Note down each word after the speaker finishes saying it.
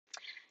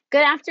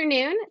Good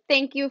afternoon.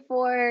 Thank you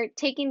for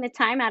taking the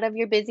time out of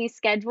your busy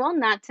schedule,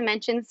 not to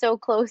mention so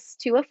close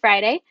to a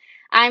Friday.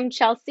 I'm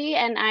Chelsea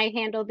and I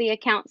handle the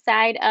account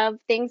side of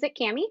things at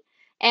Cami.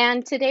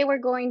 And today we're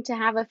going to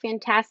have a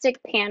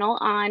fantastic panel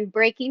on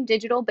breaking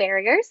digital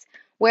barriers,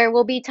 where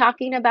we'll be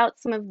talking about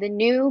some of the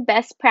new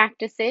best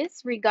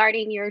practices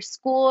regarding your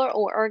school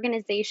or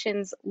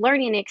organization's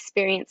learning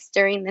experience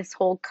during this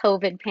whole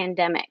COVID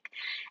pandemic.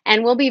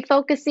 And we'll be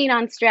focusing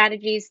on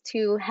strategies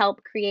to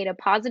help create a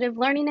positive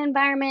learning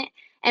environment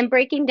and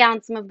breaking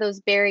down some of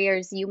those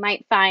barriers you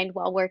might find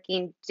while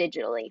working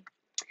digitally.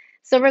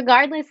 So,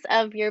 regardless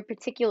of your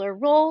particular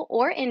role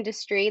or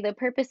industry, the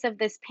purpose of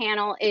this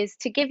panel is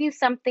to give you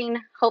something,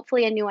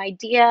 hopefully, a new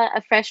idea,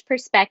 a fresh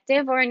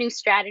perspective, or a new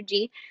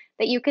strategy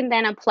that you can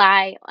then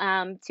apply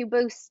to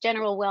boost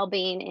general well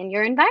being in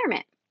your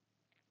environment.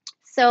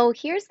 So,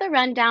 here's the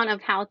rundown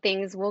of how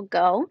things will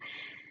go.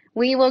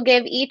 We will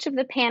give each of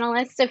the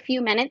panelists a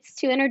few minutes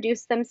to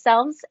introduce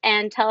themselves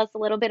and tell us a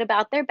little bit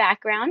about their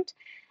background.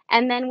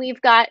 And then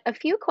we've got a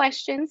few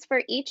questions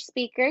for each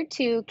speaker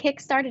to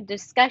kickstart a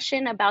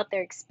discussion about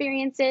their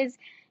experiences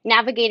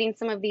navigating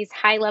some of these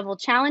high level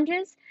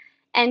challenges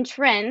and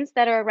trends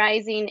that are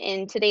arising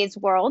in today's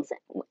world,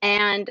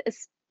 and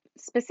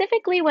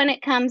specifically when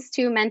it comes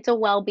to mental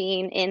well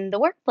being in the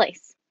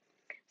workplace.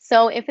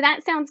 So if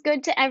that sounds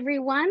good to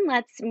everyone,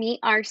 let's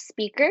meet our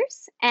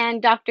speakers.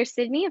 And Dr.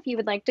 Sydney, if you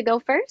would like to go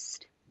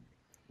first.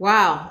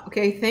 Wow.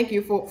 Okay. Thank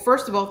you for,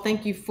 first of all,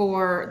 thank you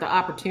for the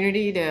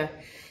opportunity to,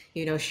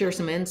 share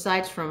some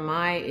insights from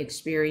my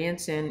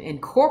experience and in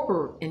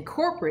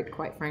corporate,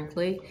 quite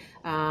frankly.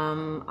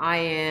 I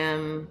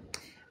am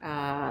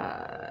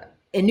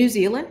in New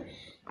Zealand.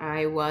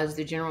 I was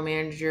the general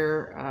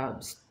manager,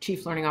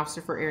 chief learning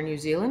officer for Air New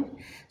Zealand.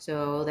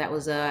 So that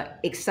was a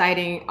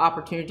exciting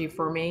opportunity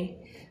for me.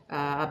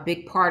 A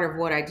big part of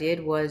what I did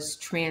was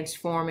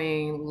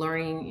transforming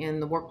learning in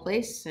the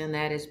workplace, and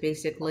that is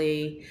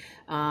basically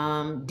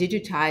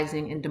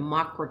digitizing and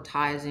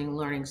democratizing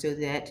learning so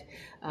that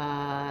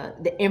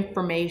the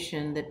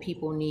information that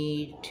people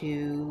need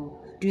to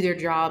do their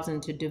jobs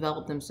and to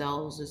develop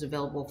themselves is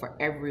available for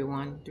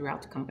everyone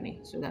throughout the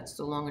company. So that's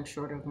the long and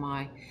short of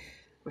my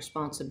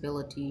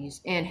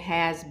responsibilities and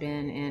has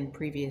been in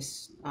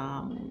previous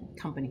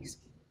companies.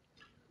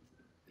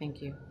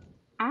 Thank you.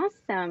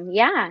 Awesome.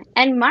 Yeah.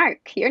 And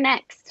Mark, you're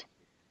next.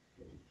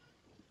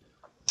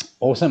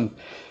 Awesome.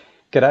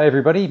 G'day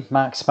everybody,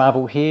 Mark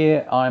Sparvell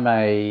here. I'm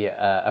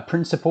a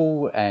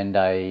principal and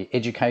a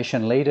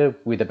education leader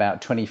with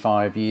about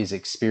 25 years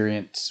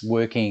experience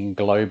working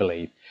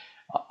globally.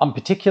 I'm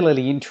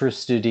particularly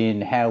interested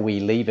in how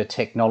we lever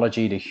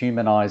technology to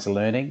humanise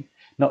learning,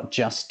 not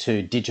just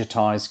to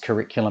digitise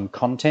curriculum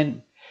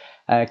content.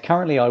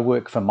 Currently, I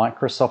work for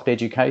Microsoft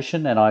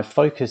Education and I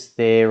focus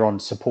there on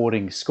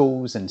supporting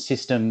schools and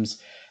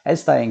systems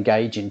as they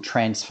engage in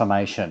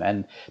transformation.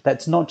 And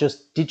that's not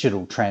just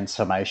digital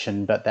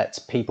transformation, but that's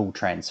people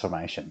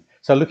transformation.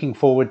 So looking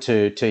forward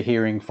to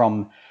hearing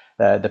from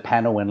the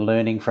panel and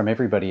learning from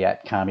everybody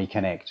at Kami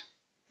Connect.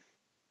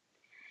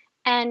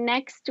 And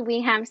next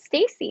we have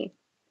Stacey.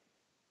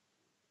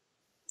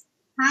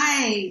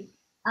 Hi,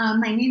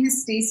 my name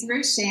is Stacey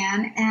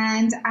Roshan,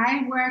 and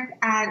I work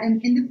at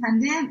an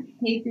independent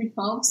K through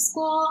 12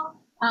 school.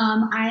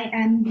 I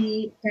am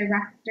the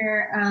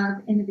Director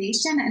of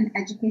Innovation and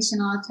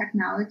Educational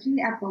Technology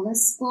at Bullis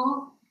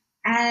School,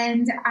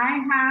 and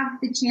I have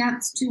the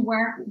chance to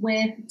work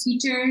with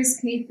teachers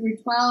K through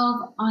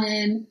 12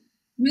 on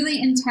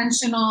really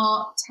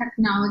intentional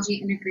technology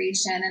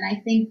integration. And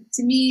I think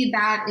to me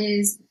that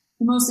is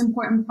the most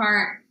important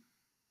part,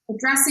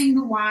 addressing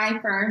the why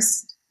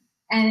first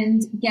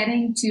and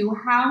getting to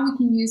how we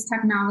can use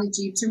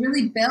technology to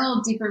really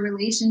build deeper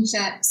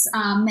relationships.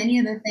 Many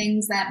of the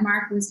things that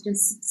Mark was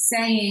just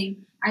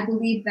saying, I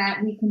believe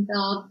that we can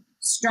build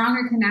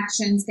stronger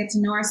connections, get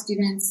to know our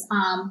students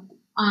on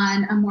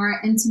a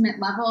more intimate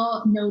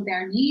level, know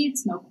their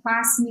needs, know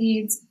class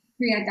needs,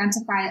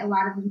 pre-identify a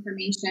lot of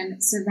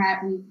information so that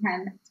we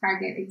can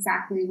target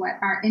exactly what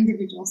our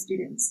individual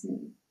students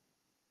need.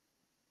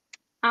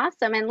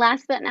 Awesome. And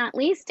last but not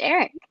least,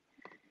 Eric.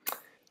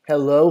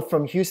 Hello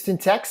from Houston,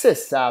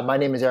 Texas. My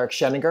name is Eric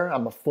Sheninger.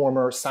 I'm a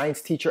former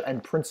science teacher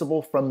and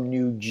principal from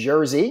New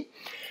Jersey.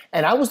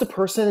 And I was the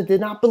person that did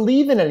not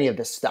believe in any of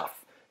this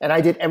stuff. And I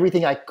did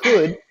everything I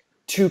could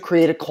to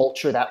create a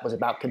culture that was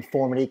about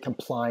conformity,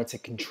 compliance,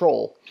 and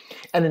control.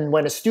 And then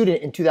when a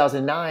student in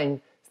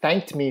 2009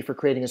 thanked me for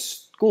creating a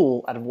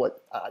school out of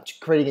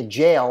creating a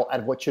jail out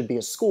of what should be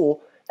a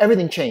school,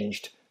 everything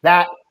changed.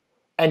 That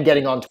and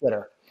getting on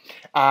Twitter.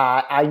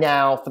 I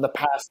now, for the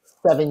past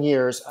 7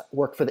 years,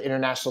 work for the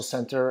International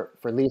Center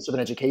for Leadership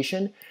and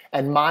Education,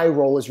 and my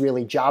role is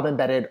really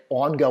job-embedded,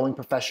 ongoing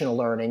professional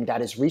learning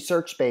that is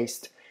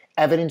research-based,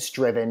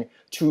 evidence-driven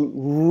to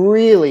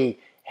really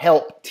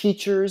help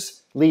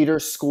teachers,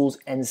 leaders, schools,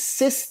 and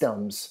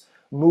systems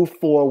move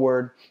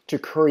forward to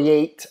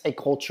create a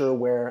culture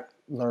where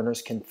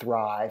learners can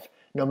thrive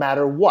no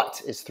matter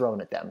what is thrown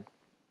at them.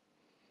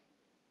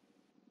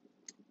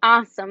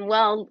 Awesome.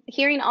 Well,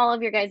 hearing all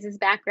of your guys'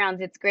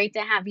 backgrounds, it's great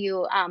to have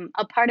you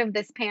a part of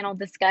this panel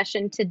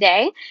discussion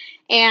today.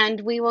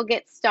 And we will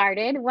get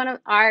started. One of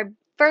our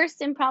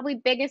first and probably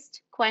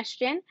biggest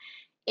question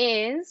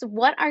is,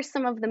 what are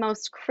some of the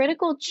most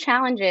critical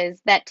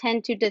challenges that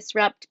tend to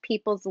disrupt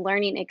people's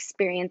learning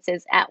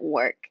experiences at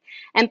work?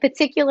 And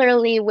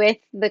particularly with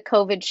the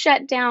COVID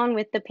shutdown,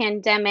 with the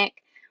pandemic,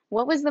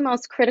 what was the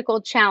most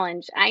critical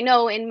challenge? I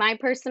know in my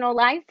personal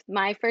life,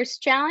 my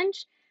first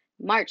challenge,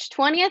 March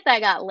 20th, I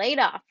got laid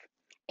off.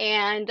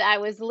 And I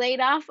was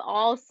laid off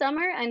all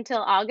summer until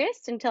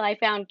August, until I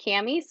found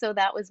Cami. So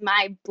that was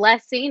my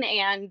blessing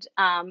and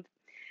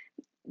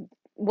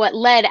what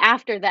led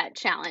after that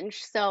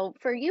challenge. So,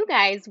 for you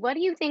guys, what do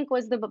you think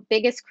was the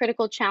biggest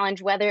critical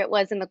challenge, whether it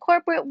was in the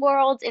corporate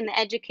world, in the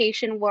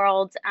education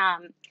world,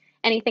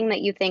 anything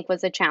that you think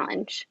was a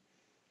challenge?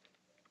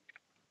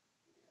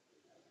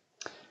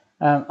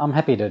 I'm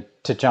happy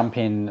to jump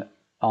in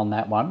on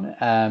that one,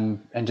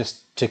 and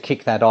just to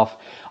kick that off,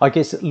 I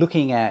guess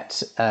looking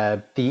at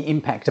the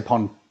impact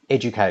upon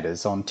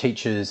educators, on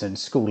teachers and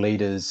school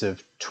leaders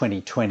of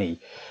 2020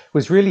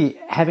 was really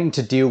having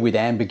to deal with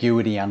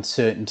ambiguity,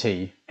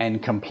 uncertainty,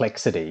 and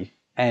complexity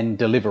and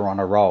deliver on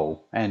a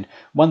role. And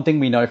one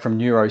thing we know from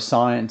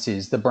neuroscience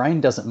is the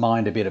brain doesn't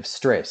mind a bit of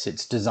stress.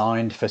 It's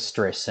designed for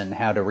stress and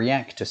how to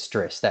react to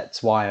stress.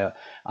 That's why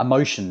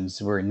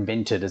emotions were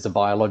invented as a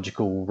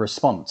biological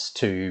response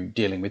to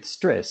dealing with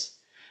stress.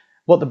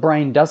 What the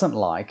brain doesn't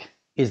like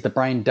is the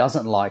brain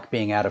doesn't like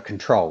being out of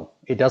control.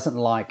 It doesn't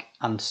like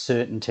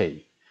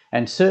uncertainty.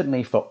 And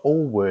certainly for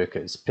all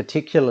workers,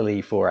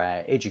 particularly for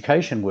our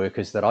education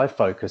workers that I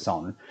focus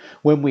on,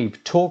 when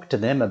we've talked to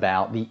them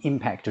about the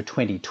impact of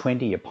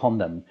 2020 upon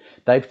them,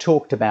 they've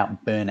talked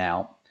about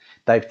burnout,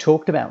 they've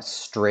talked about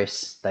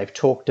stress, they've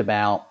talked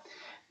about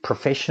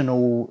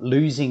professional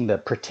losing the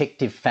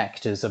protective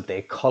factors of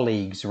their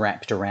colleagues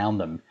wrapped around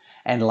them.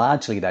 And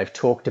largely they've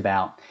talked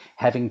about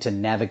having to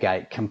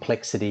navigate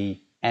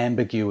complexity,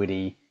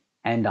 ambiguity,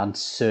 and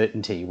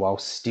uncertainty while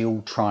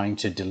still trying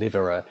to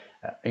deliver a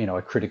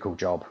critical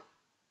job.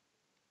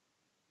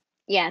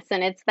 Yes,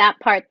 and it's that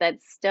part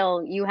that's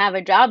still, you have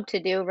a job to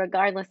do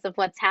regardless of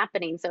what's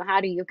happening. So,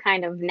 how do you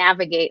kind of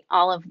navigate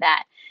all of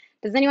that?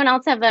 Does anyone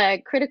else have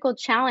a critical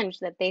challenge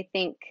that they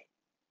think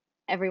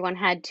everyone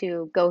had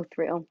to go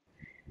through?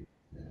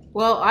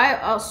 Well,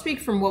 I'll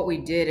speak from what we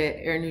did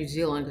at Air New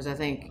Zealand because I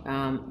think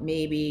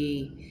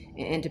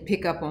and to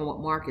pick up on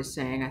what Mark is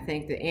saying, I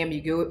think the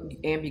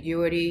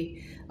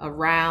ambiguity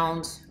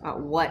around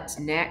what's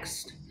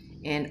next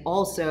and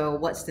also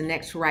what's the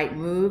next right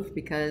move,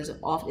 because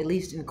at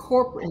least in the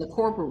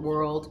corporate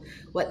world,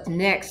 what's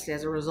next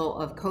as a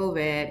result of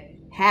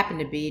COVID happened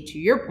to be, to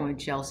your point,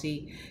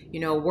 Chelsea,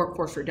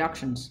 workforce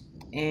reductions.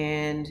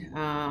 And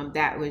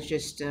that was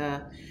just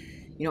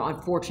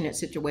unfortunate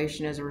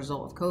situation as a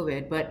result of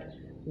COVID. But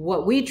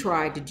what we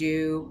tried to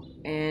do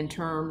in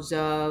terms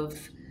of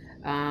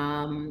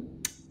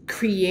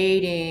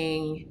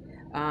creating,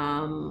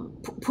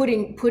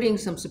 putting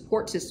some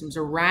support systems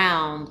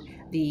around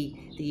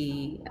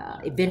the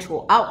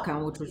eventual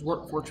outcome, which was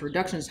workforce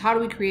reductions. How do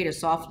we create a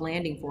soft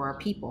landing for our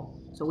people?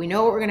 So we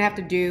know what we're going to have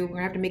to do. We're going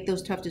to have to make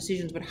those tough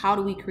decisions, but how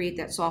do we create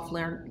that soft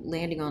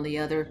landing on the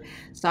other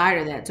side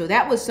of that? So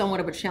that was somewhat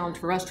of a challenge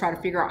for us, try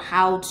to figure out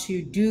how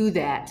to do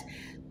that.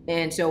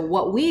 And so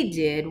what we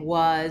did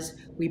was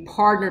we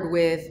partnered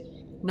with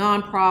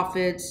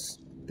nonprofits,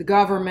 the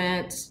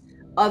government,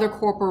 other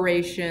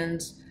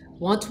corporations.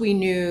 Once we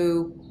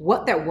knew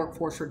what that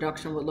workforce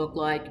reduction would look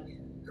like,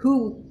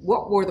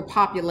 what were the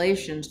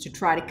populations, to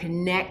try to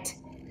connect,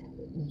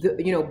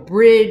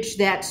 bridge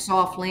that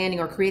soft landing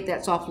or create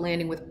that soft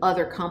landing with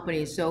other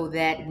companies so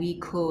that we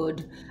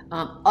could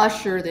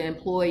usher the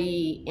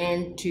employee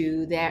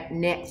into that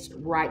next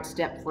right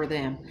step for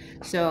them.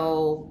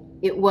 So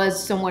it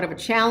was somewhat of a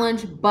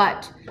challenge,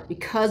 but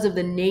because of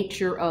the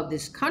nature of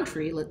this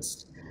country,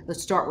 let's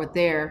start with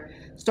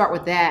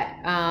that.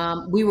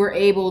 We were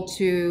able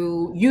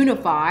to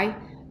unify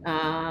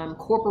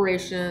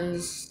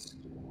corporations,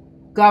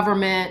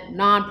 government,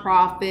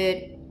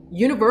 nonprofit,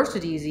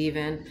 universities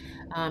even,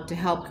 to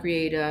help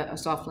create a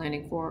soft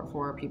landing for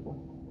our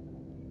people.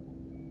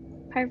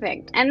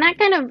 Perfect. And that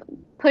kind of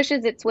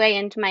pushes its way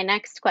into my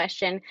next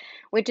question,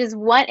 which is,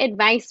 what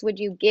advice would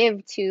you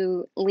give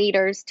to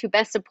leaders to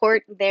best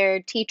support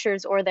their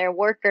teachers or their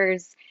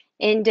workers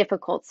in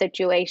difficult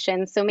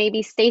situations? So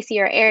maybe Stacey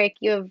or Eric,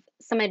 you have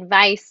some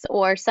advice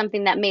or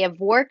something that may have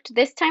worked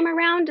this time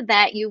around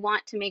that you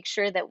want to make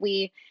sure that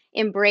we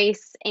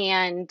embrace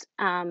and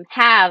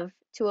have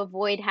to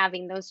avoid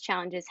having those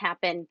challenges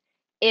happen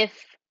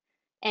if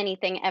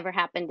anything ever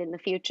happened in the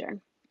future.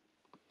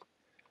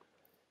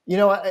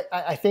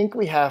 I think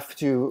we have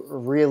to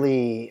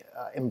really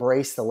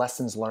embrace the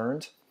lessons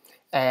learned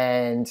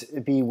and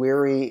be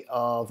wary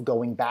of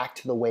going back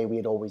to the way we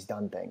had always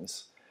done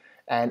things.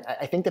 And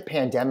I think the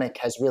pandemic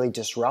has really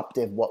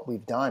disrupted what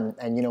we've done.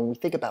 And, we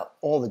think about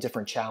all the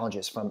different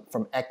challenges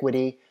from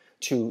equity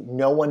to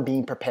no one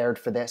being prepared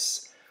for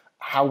this,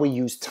 how we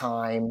use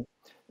time,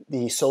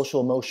 the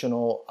social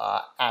emotional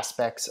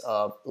aspects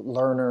of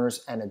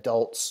learners and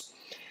adults.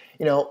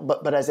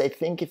 But as I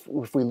think if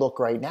we look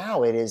right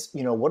now, it is,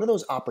 what are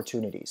those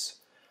opportunities?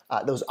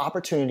 Those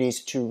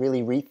opportunities to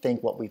really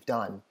rethink what we've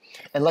done.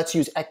 And let's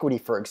use equity,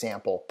 for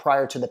example.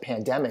 Prior to the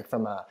pandemic,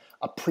 from a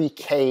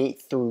pre-K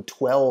through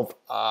 12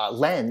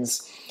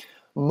 lens,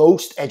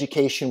 most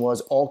education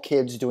was all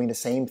kids doing the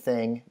same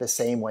thing, the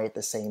same way, at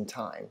the same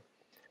time.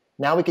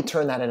 Now we can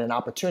turn that into an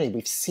opportunity.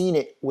 We've seen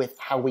it with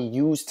how we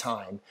use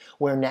time,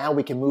 where now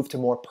we can move to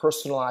more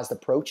personalized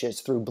approaches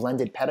through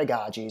blended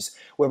pedagogies,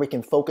 where we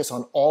can focus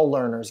on all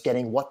learners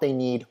getting what they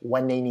need,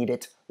 when they need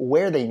it,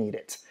 where they need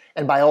it.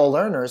 And by all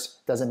learners,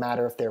 doesn't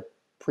matter if they're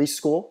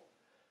preschool,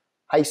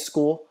 high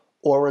school,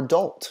 or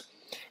adult.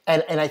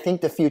 And I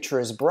think the future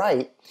is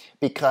bright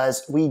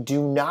because we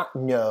do not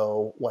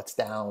know what's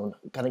going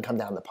to come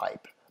down the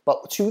pipe.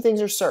 But two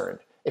things are certain.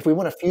 If we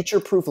want a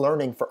future-proof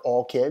learning for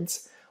all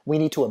kids, we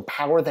need to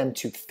empower them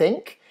to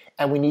think,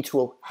 and we need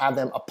to have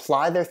them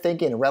apply their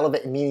thinking in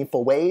relevant and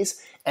meaningful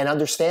ways and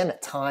understand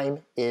that time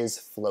is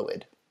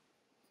fluid.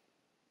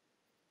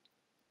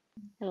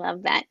 I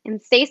love that.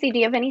 And Stacey, do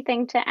you have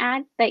anything to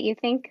add that you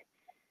think?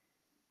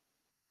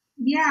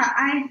 Yeah,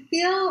 I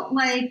feel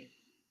like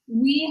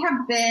we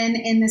have been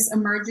in this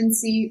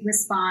emergency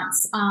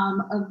response,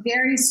 a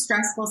very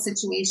stressful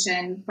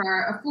situation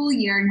for a full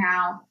year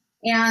now.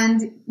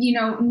 And,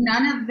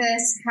 none of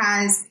this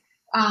has,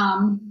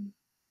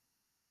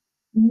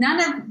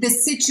 none of the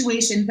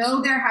situation,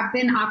 though there have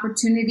been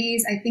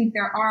opportunities, I think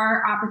there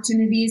are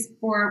opportunities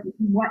for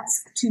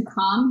what's to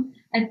come.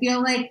 I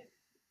feel like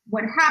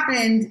what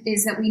happened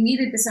is that we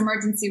needed this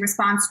emergency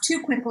response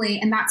too quickly,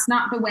 and that's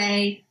not the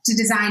way to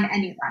design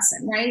any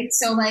lesson, right?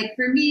 So like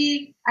for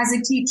me as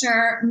a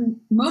teacher,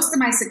 most of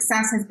my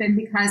success has been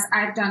because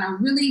I've done a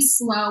really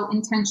slow,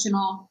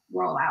 intentional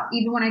rollout.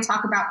 Even when I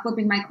talk about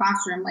flipping my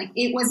classroom, like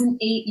it was an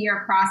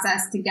 8-year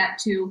process to get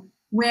to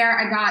where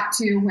I got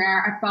to,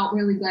 where I felt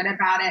really good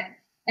about it.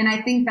 And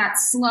I think that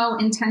slow,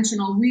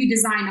 intentional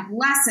redesign of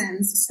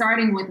lessons,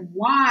 starting with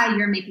why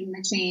you're making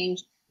the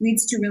change,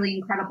 leads to really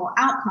incredible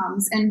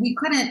outcomes. And we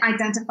couldn't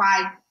identify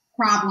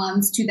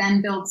problems to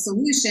then build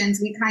solutions.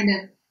 We kind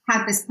of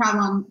had this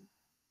problem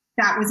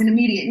that was an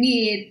immediate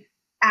need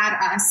at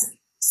us.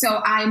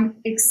 So I'm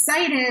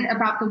excited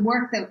about the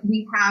work that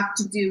we have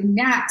to do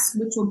next,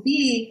 which will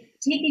be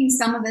taking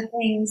some of the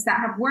things that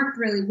have worked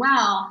really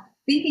well,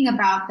 thinking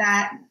about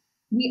that.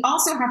 We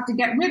also have to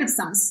get rid of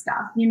some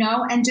stuff,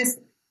 and just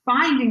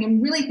finding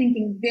and really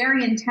thinking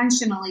very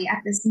intentionally at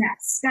this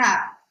next step.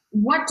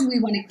 What do we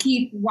want to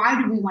keep?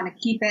 Why do we want to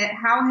keep it?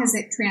 How has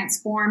it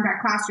transformed our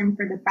classroom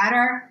for the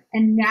better?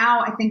 And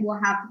now I think we'll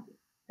have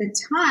the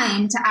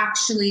time to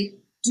actually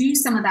do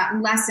some of that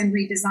lesson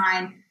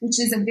redesign, which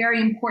is a very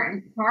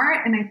important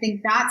part. And I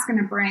think that's going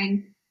to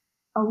bring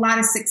a lot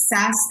of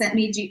success that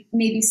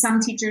maybe some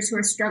teachers who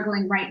are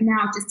struggling right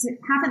now just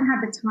haven't had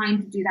the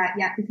time to do that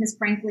yet, because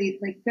frankly,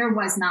 like there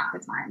was not the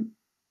time.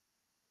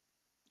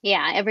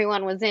 Yeah,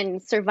 everyone was in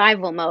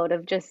survival mode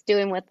of just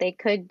doing what they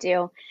could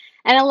do.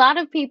 And a lot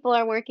of people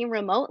are working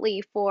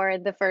remotely for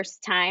the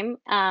first time.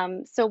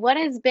 So, what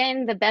has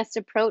been the best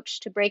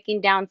approach to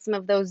breaking down some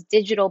of those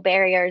digital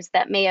barriers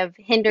that may have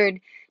hindered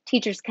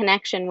teachers'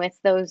 connection with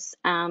those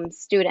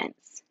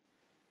students?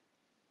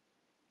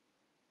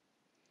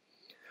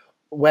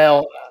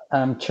 Well,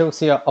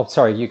 Chelsea, oh,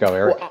 sorry, you go,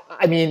 Eric.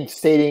 I mean, I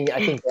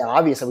think the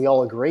obvious, and we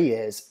all agree,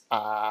 is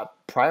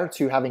prior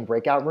to having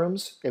breakout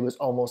rooms, it was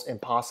almost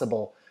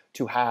impossible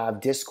to have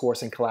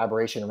discourse and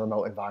collaboration in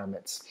remote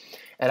environments.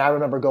 And I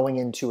remember going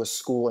into a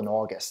school in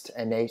August,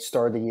 and they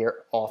started the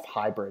year off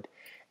hybrid.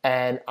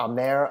 And I'm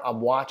there,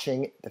 I'm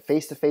watching the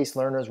face-to-face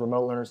learners,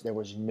 remote learners, there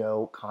was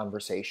no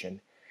conversation.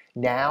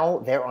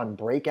 Now they're on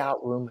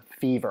breakout room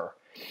fever.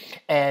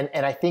 And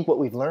I think what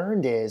we've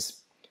learned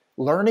is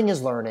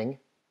learning,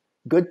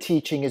 good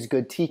teaching is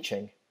good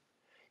teaching.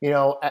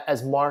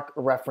 As Mark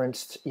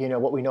referenced,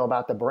 what we know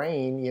about the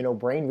brain,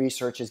 brain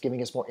research is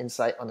giving us more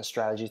insight on the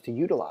strategies to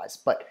utilize.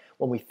 But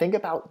when we think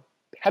about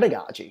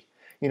pedagogy,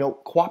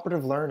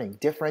 cooperative learning,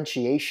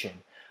 differentiation,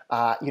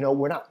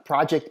 we're not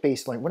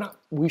project-based learning.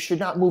 We should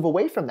not move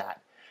away from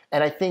that.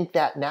 And I think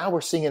that now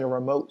we're seeing in a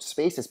remote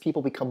space, as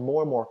people become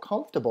more and more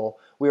comfortable,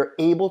 we are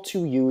able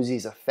to use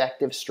these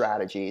effective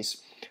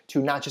strategies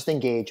to not just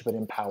engage, but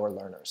empower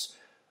learners.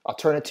 I'll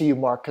turn it to you,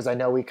 Mark, because I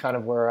know we kind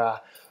of were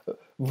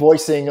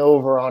voicing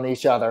over on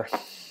each other.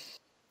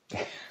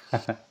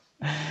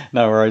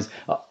 No worries.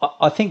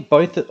 I think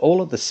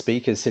all of the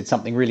speakers said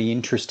something really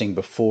interesting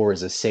before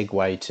as a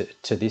segue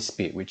to this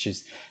bit, which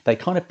is they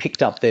kind of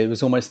picked up there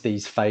was almost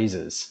these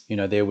phases.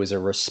 There was a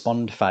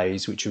respond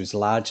phase, which was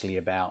largely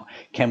about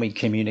can we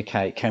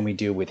communicate, can we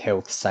deal with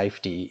health,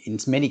 safety. In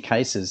many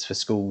cases for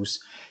schools,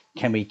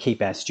 can we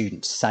keep our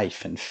students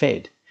safe and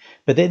fed?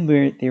 But then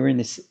they're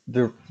in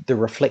the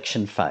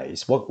reflection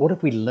phase. What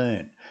have we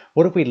learned?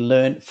 What have we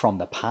learned from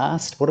the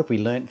past? What have we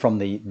learned from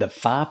the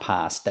far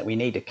past that we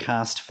need to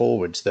cast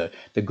forwards, the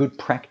good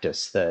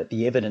practice, the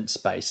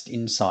evidence-based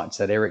insights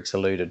that Eric's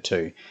alluded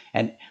to?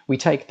 And we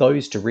take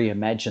those to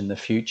reimagine the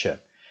future.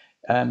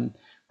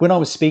 when I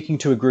was speaking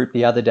to a group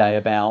the other day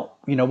about,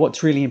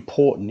 what's really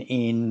important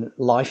in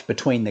life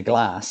between the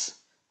glass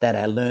that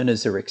our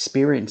learners are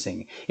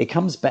experiencing, it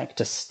comes back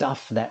to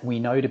stuff that we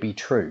know to be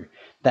true,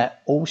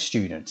 that all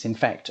students, in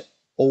fact,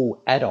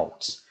 all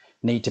adults,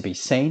 need to be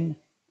seen,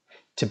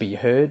 to be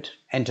heard,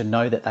 and to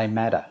know that they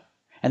matter.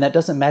 And that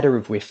doesn't matter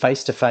if we're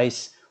face to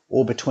face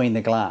or between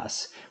the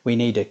glass. We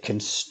need to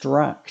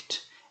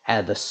construct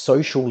the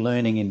social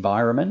learning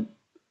environment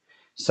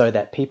so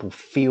that people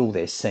feel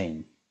they're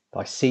seen.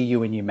 I see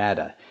you and you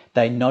matter.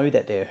 They know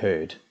that they're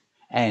heard,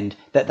 and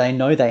that they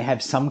know they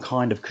have some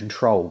kind of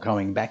control,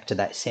 going back to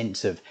that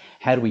sense of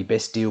how do we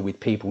best deal with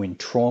people in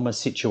trauma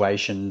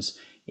situations,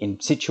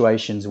 in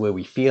situations where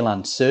we feel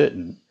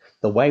uncertain.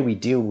 The way we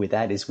deal with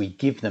that is we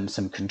give them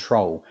some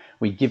control,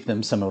 we give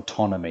them some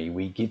autonomy,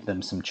 we give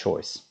them some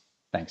choice.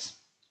 Thanks.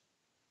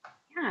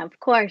 Yeah, of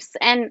course.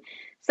 And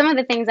some of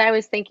the things I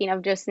was thinking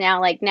of just now,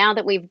 like now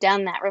that we've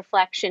done that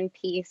reflection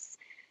piece,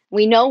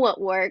 we know what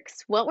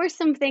works. What were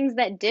some things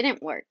that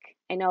didn't work?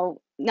 I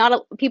know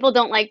people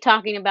don't like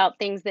talking about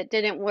things that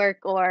didn't work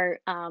or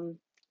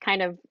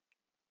kind of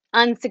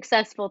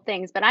unsuccessful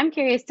things, but I'm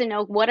curious to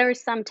know what are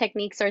some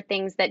techniques or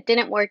things that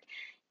didn't work,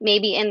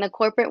 maybe in the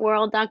corporate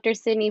world, Dr.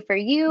 Sydney, for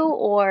you,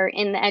 or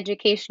in the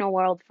educational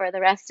world for the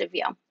rest of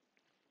you?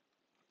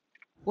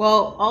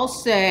 Well, I'll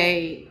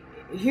say,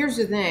 here's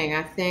the thing.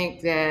 I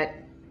think that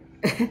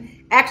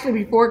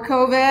actually before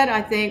COVID,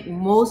 I think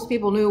most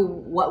people knew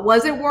what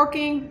wasn't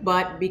working,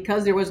 but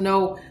because there was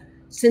no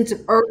sense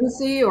of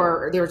urgency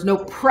or there was no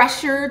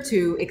pressure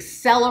to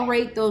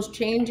accelerate those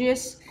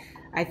changes,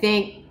 I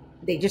think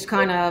they just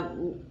kind of,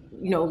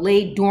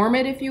 laid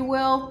dormant, if you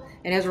will.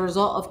 And as a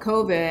result of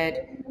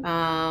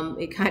COVID,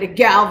 it kind of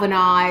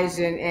galvanized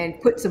and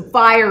put some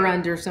fire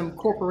under some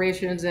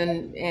corporations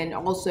and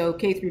also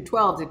K through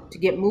 12 to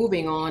get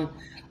moving on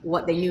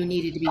what they knew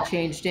needed to be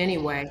changed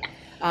anyway.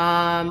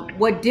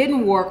 What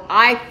didn't work,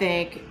 I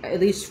think, at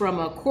least from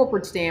a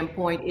corporate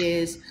standpoint,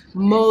 is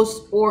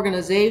most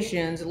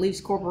organizations, at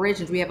least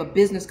corporations, we have a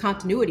business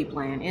continuity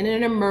plan. In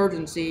an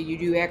emergency, you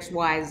do X,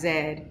 Y,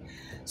 Z.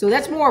 So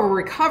that's more of a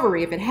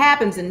recovery. If it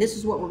happens, then this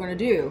is what we're going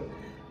to do.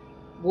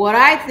 What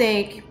I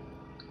think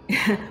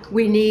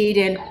we need,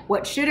 and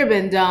what should have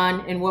been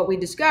done, and what we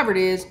discovered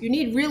is you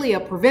need really a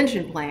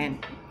prevention plan.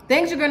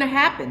 Things are going to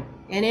happen.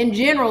 And in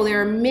general,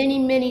 there are many,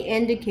 many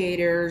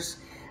indicators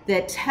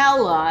that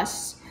tell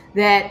us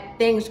that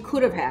things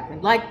could have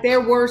happened. Like there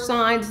were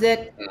signs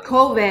that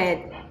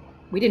COVID,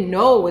 we didn't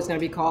know it was going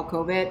to be called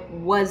COVID,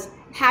 was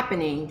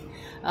happening.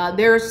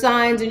 There are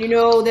signs, and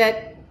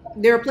that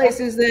there are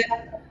places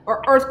that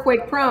are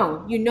earthquake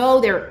prone.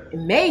 It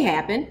may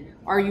happen.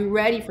 Are you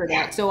ready for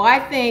that? So I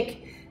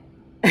think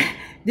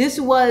this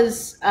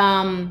was,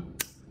 an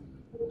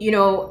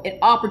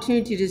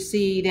opportunity to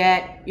see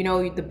that,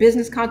 the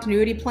business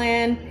continuity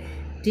plan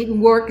didn't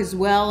work as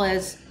well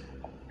as,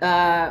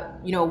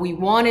 we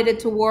wanted it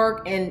to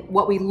work. And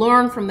what we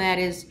learned from that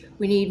is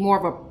we need more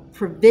of a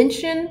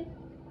prevention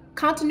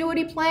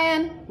continuity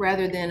plan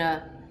rather than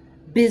a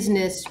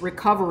business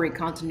recovery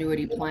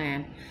continuity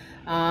plan.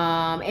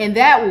 And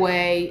that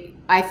way,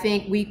 I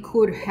think we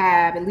could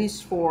have, at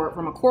least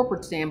from a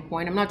corporate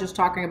standpoint, I'm not just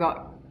talking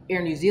about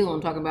Air New Zealand,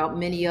 I'm talking about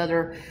many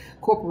other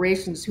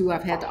corporations who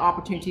I've had the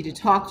opportunity to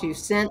talk to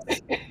since,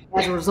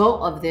 as a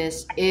result of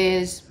this,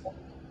 is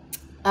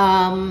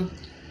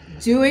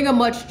doing a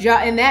much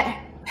job, and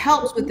that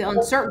helps with the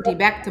uncertainty.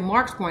 Back to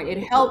Mark's point,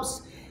 it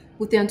helps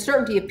with the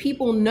uncertainty if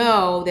people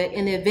know that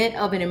in the event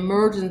of an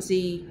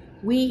emergency,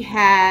 we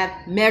have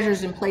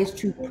measures in place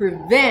to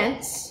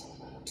prevent,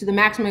 to the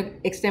maximum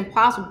extent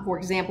possible, for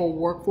example,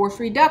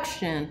 workforce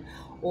reduction,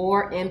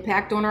 or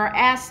impact on our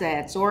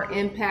assets, or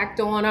impact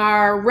on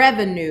our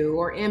revenue,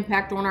 or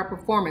impact on our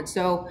performance.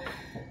 So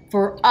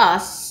for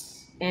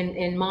us, and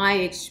in my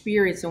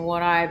experience and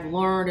what I've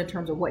learned in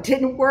terms of what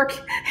didn't work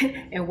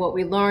and what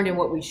we learned and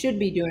what we should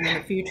be doing in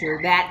the future,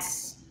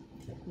 that's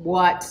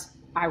what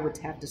I would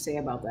have to say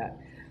about that.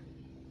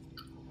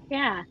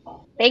 Yeah,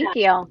 thank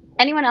you.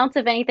 Anyone else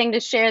have anything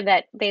to share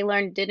that they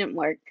learned didn't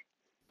work?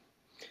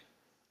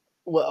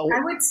 Well,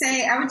 I would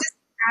just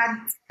add,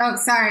 oh,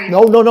 sorry.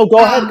 No, go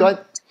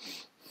ahead.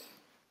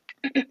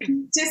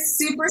 Just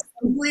super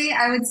simply,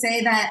 I would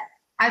say that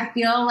I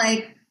feel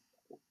like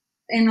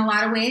in a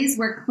lot of ways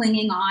we're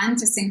clinging on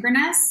to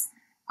synchronous.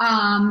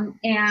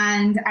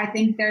 And I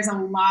think there's a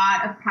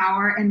lot of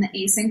power in the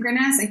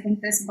asynchronous. I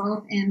think this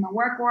both in the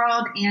work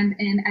world and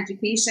in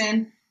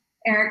education.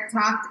 Eric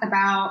talked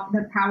about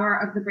the power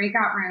of the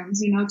breakout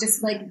rooms,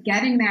 just like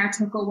getting there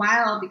took a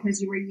while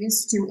because you were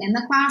used to in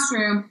the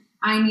classroom,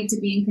 I need to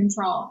be in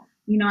control.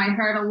 I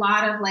heard a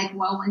lot of like,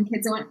 well, when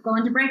kids go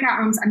into breakout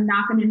rooms, I'm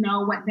not going to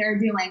know what they're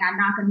doing. I'm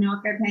not going to know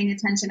if they're paying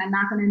attention. I'm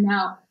not going to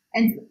know.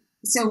 And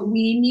so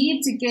we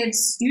need to give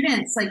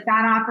students like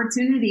that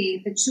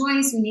opportunity, the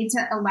choice. We need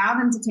to allow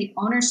them to take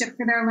ownership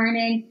for their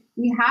learning.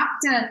 We have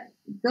to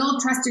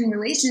build trusting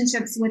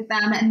relationships with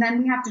them, and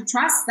then we have to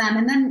trust them.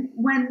 And then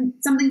when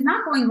something's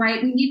not going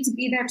right, we need to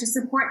be there to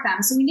support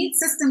them. So we need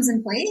systems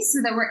in place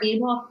so that we're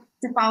able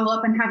to follow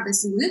up and have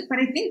this loop, but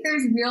I think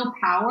there's real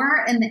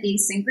power in the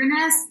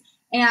asynchronous.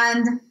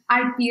 And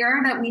I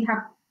fear that we have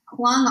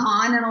clung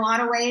on in a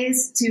lot of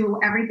ways to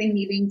everything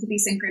needing to be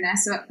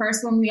synchronous. So at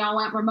first, when we all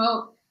went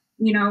remote,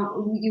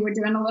 you were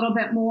doing a little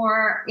bit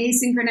more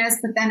asynchronous,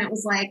 but then it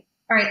was like,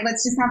 all right,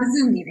 let's just have a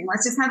Zoom meeting.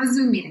 Let's just have a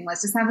Zoom meeting.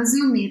 Let's just have a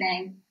Zoom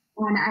meeting.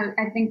 And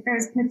I think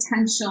there's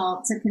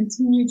potential to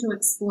continue to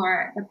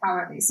explore the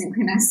power of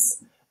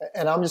asynchronous.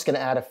 And I'm just going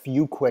to add a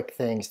few quick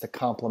things to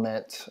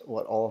complement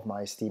what all of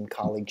my esteemed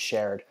colleagues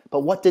shared. But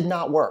what did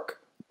not work?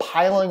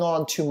 Piling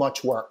on too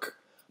much work,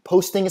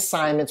 posting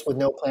assignments with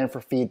no plan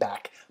for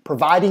feedback,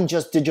 providing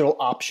just digital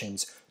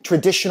options,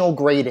 traditional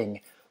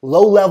grading,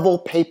 low-level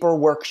paper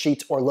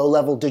worksheets or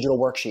low-level digital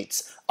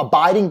worksheets,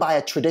 abiding by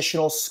a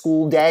traditional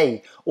school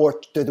day or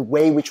the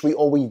way which we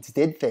always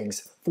did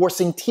things,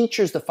 forcing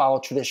teachers to follow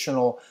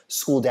traditional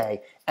school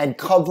day, and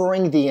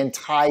covering the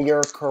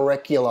entire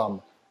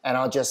curriculum. And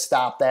I'll just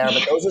stop there.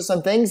 But those are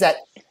some things that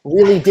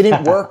really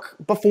didn't work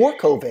before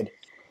COVID,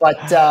 but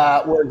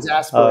were Oh,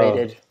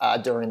 exasperated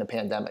during the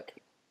pandemic.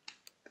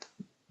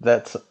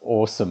 that's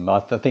awesome. I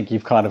think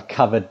you've kind of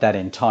covered that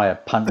entire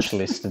punch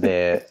list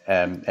there,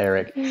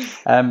 Eric.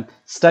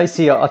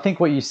 Stacey, I think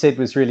what you said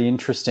was really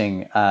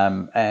interesting.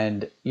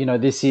 And,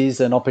 this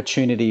is an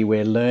opportunity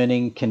where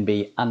learning can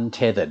be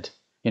untethered.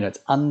 It's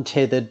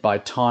untethered by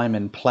time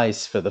and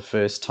place for the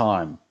first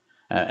time.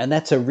 And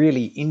that's a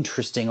really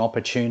interesting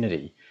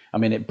opportunity. I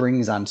mean, it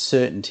brings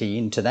uncertainty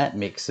into that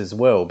mix as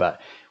well.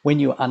 But when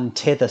you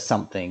untether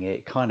something,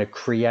 it kind of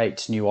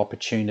creates new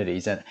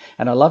opportunities. And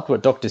I loved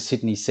what Dr.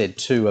 Sidney said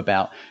too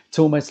about it's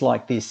almost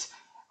like this,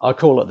 I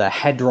call it the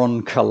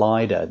Hadron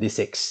Collider, this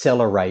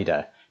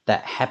accelerator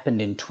that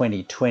happened in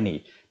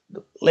 2020.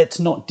 Let's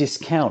not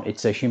discount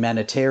it's a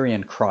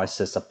humanitarian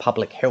crisis, a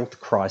public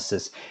health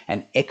crisis,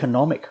 an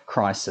economic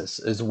crisis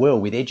as well,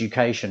 with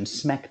education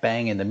smack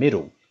bang in the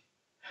middle.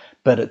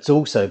 But it's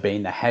also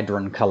been the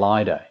Hadron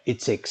Collider.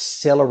 It's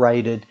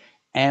accelerated,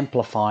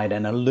 amplified,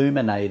 and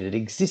illuminated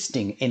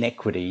existing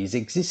inequities,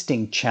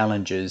 existing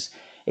challenges,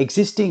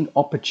 existing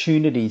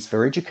opportunities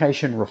for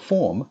education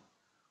reform,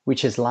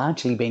 which has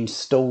largely been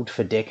stalled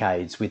for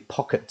decades with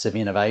pockets of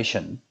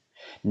innovation.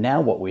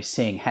 Now, what we're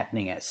seeing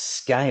happening at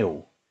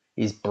scale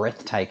is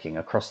breathtaking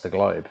across the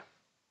globe.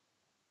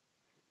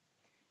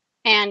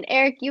 And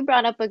Eric, you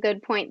brought up a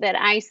good point that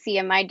I see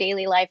in my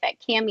daily life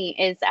at Cami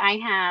is I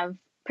have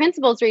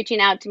principals reaching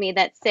out to me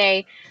that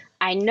say,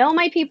 I know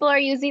my people are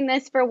using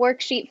this for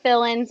worksheet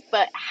fill-ins,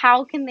 but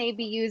how can they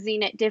be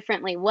using it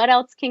differently? What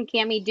else can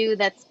Cami do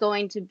that's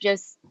going to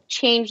just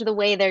change the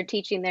way they're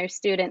teaching their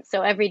students?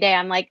 So every day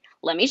I'm like,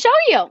 let me show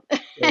you.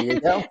 There you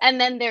go. And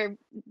then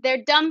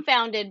they're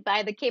dumbfounded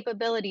by the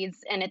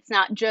capabilities and it's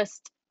not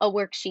just a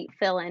worksheet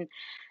fill-in.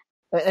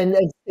 And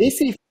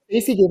Stacey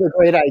gave a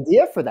great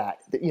idea for that.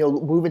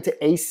 Moving to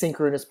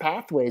asynchronous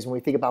pathways when we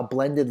think about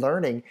blended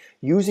learning,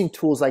 using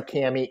tools like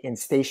Kami in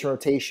station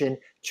rotation,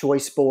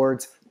 choice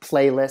boards,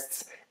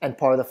 playlists, and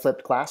part of the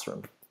flipped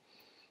classroom.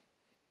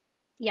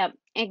 Yep,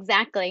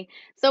 exactly.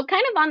 So,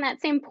 kind of on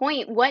that same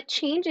point, what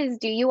changes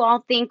do you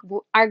all think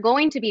are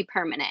going to be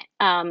permanent,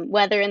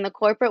 whether in the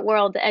corporate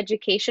world, the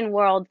education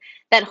world,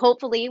 that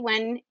hopefully,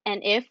 when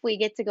and if we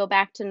get to go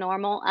back to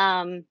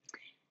normal,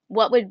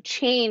 what would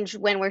change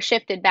when we're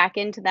shifted back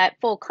into that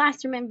full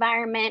classroom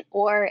environment,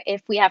 or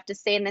if we have to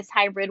stay in this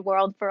hybrid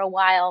world for a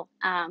while,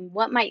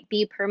 what might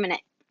be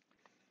permanent?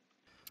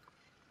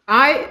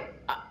 I,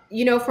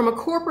 from a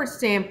corporate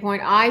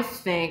standpoint, I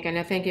think, and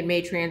I think it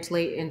may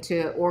translate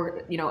into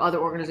other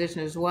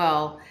organizations as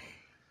well,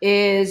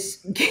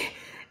 is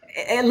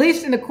at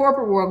least in the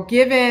corporate world,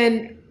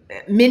 given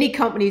many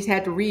companies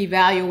had to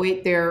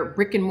reevaluate their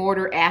brick and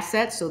mortar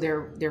assets, so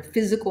their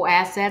physical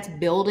assets,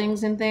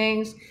 buildings and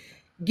things.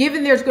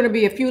 Given there's going to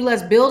be a few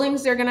less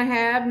buildings they're going to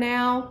have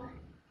now,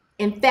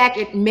 in fact,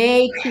 it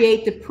may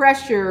create the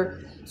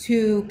pressure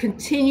to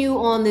continue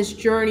on this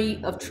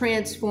journey of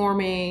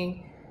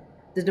transforming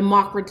the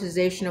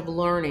democratization of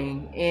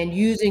learning and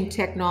using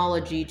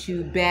technology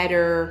to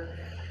better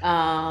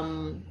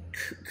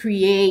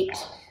create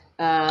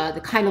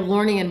the kind of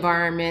learning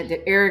environment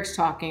that Eric's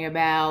talking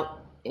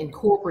about in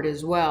corporate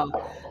as well.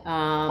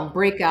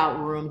 Breakout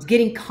rooms,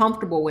 getting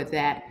comfortable with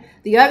that.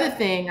 The other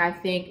thing I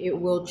think it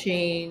will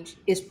change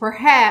is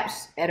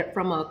perhaps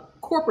from a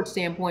corporate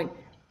standpoint,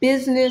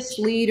 business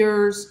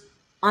leaders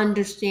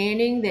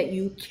understanding that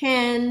you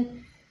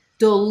can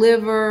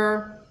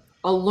deliver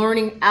a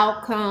learning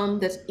outcome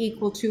that's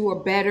equal to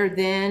or better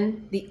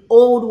than the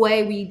old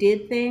way we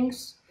did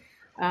things.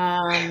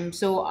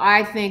 So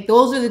I think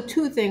those are the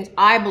two things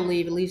I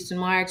believe, at least in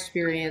my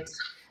experience,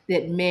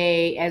 that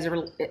may, as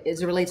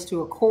it relates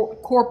to a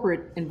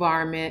corporate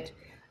environment,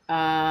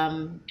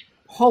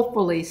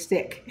 hopefully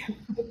stick.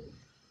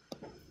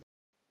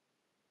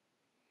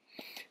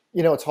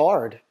 It's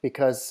hard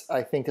because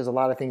I think there's a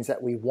lot of things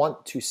that we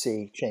want to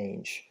see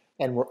change,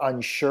 and we're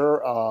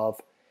unsure of,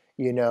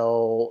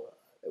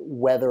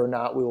 whether or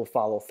not we will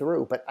follow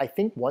through. But I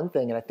think one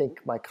thing, and I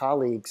think my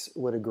colleagues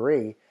would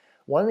agree,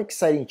 one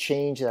exciting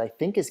change that I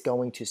think is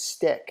going to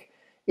stick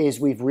is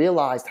we've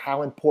realized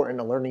how important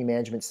a learning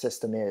management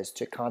system is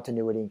to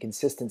continuity and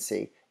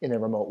consistency in the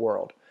remote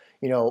world.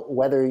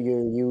 Whether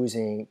you're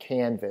using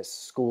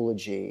Canvas,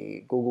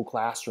 Schoology, Google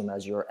Classroom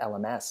as your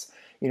LMS,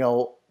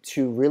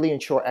 to really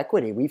ensure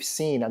equity. We've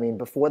seen,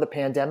 before the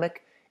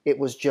pandemic, it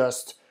was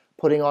just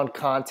putting on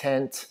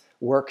content,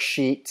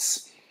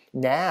 worksheets.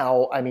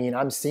 Now,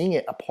 I'm seeing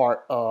it a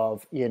part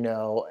of,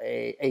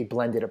 a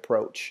blended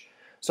approach.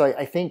 So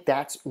I think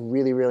that's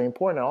really, really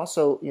important.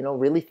 Also,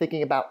 really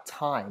thinking about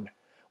time.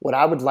 What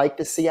I would like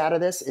to see out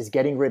of this is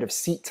getting rid of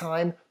seat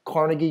time,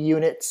 Carnegie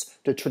units,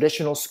 the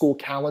traditional school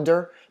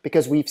calendar,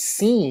 because we've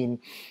seen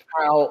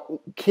how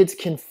kids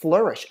can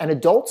flourish and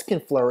adults can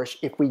flourish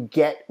if we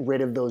get rid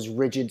of those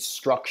rigid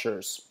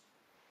structures.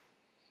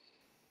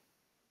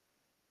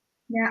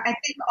 Yeah, I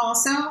think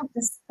also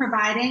just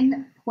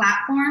providing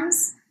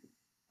platforms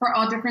for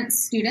all different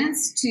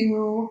students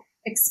to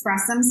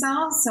express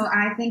themselves. So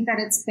I think that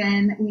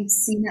we've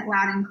seen it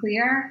loud and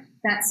clear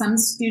that some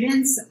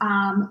students,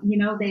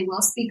 they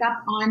will speak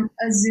up on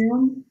a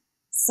Zoom.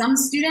 Some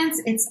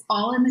students, it's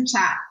all in the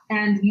chat,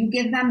 and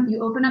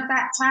you open up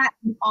that chat,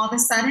 and all of a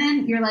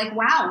sudden you're like,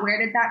 wow, where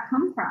did that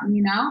come from?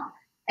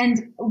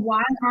 And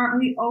why aren't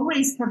we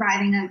always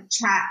providing a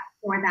chat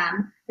for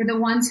them, for the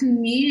ones who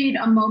need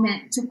a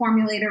moment to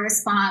formulate a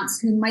response,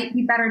 who might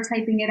be better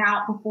typing it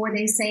out before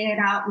they say it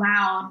out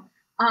loud?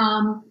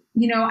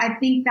 I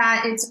think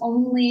that it's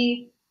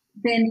only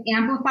been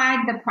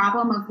amplified, the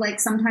problem of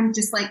sometimes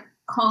just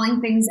calling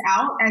things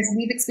out, as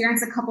we've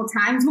experienced a couple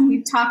times when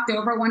we've talked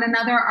over one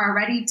another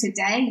already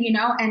today,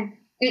 and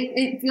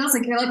it feels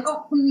like you're like,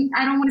 oh,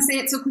 I don't want to say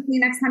it so quickly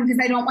next time because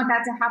I don't want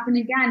that to happen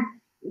again.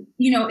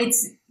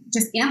 It's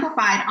just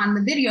amplified on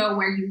the video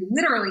where you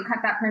literally cut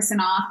that person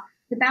off,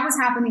 but that was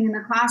happening in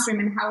the classroom,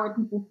 and how are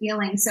people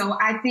feeling? So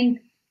I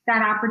think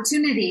that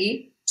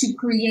opportunity to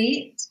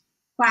create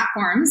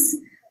platforms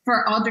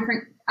for all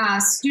different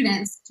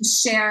students to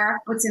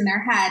share what's in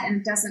their head,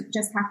 and it doesn't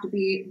just have to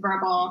be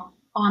verbal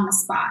on the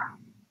spot.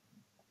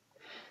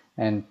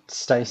 And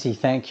Stacey,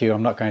 thank you.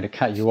 I'm not going to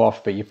cut you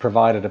off, but you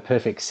provided a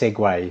perfect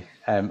segue.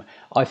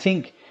 I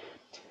think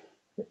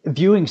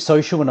viewing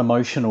social and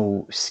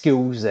emotional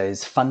skills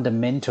as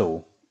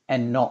fundamental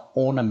and not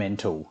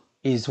ornamental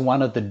is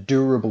one of the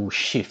durable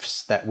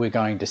shifts that we're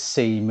going to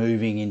see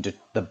moving into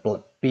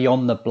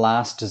beyond the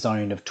blast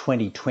zone of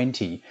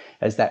 2020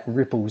 as that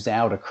ripples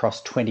out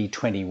across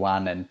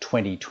 2021 and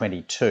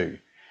 2022.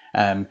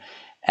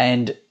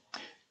 And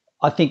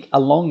I think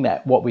along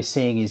that, what we're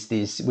seeing is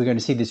we're going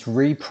to see this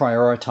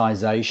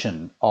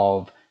reprioritization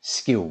of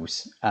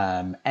skills,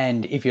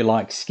 and if you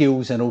like,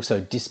 skills and also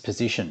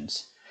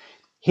dispositions.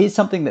 Here's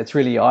something that's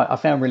I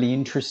found really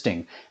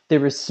interesting.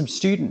 There are some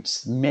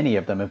students, many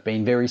of them have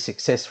been very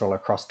successful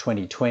across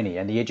 2020,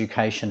 and the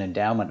Education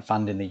Endowment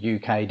Fund in the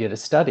UK did a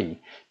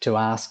study to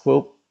ask,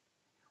 well,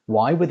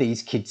 why were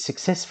these kids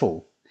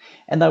successful?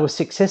 And they were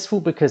successful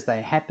because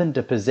they happened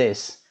to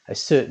possess a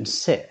certain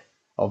set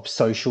of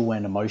social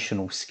and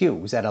emotional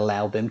skills that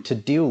allowed them to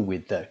deal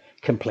with the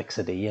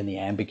complexity and the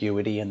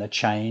ambiguity and the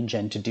change,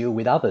 and to deal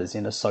with others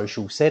in a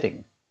social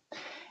setting.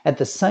 At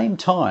the same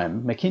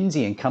time,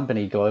 McKinsey and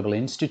Company Global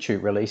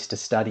Institute released a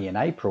study in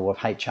April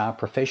of HR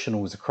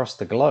professionals across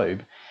the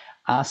globe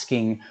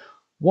asking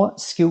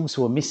what skills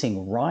were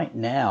missing right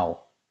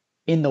now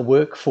in the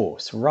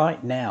workforce,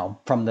 right now,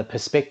 from the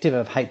perspective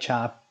of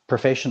HR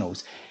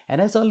professionals. And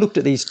as I looked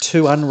at these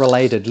two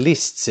unrelated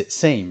lists, it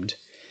seemed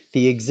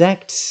the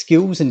exact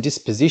skills and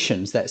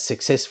dispositions that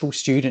successful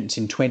students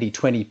in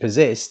 2020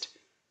 possessed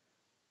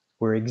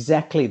were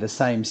exactly the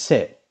same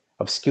set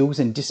of skills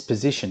and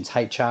dispositions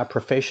HR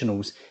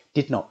professionals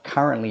did not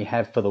currently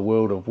have for the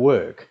world of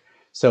work.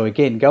 So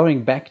again,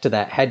 going back to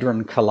that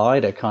Hadron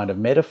Collider kind of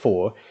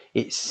metaphor,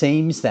 it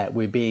seems that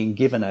we're being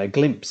given a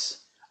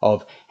glimpse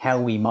of how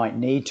we might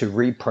need to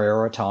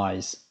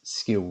reprioritize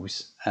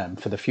skills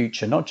for the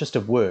future, not just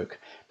of work,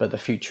 but the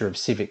future of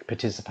civic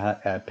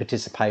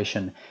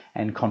participation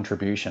and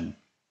contribution.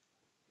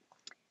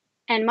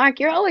 And Mark,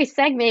 you're always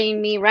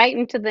segueing me right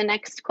into the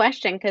next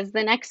question, because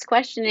the next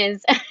question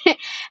is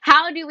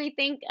how do we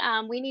think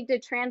we need to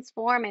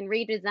transform and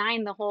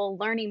redesign the whole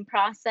learning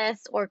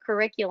process or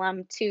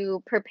curriculum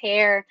to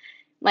prepare,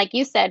 like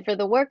you said, for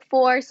the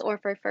workforce or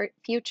for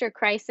future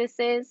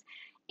crises?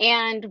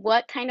 And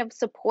what kind of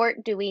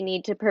support do we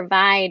need to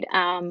provide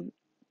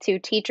to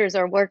teachers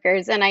or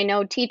workers? And I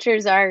know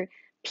teachers are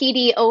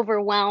PD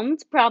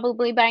overwhelmed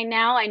probably by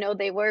now. I know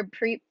they were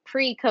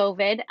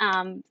pre-COVID,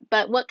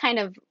 but what kind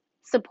of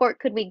support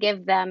could we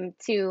give them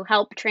to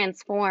help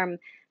transform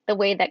the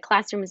way that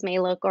classrooms may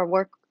look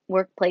or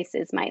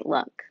workplaces might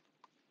look?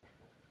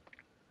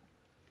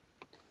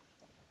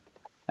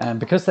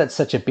 Because that's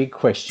such a big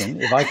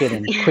question, if I get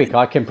in quick,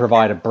 I can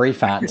provide a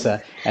brief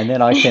answer, and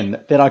then I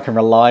can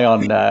rely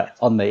on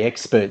the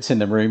experts in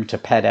the room to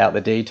pad out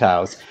the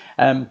details.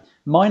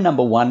 My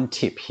number one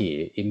tip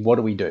here in what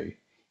do we do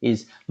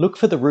is look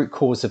for the root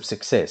cause of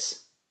success.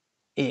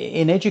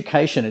 In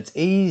education, it's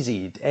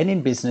easy, and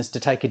in business, to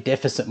take a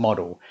deficit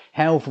model.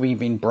 How have we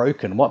been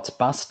broken? What's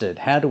busted?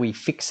 How do we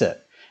fix it?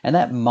 And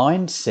that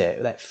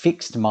mindset, that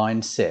fixed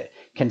mindset,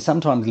 can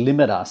sometimes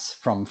limit us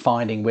from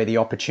finding where the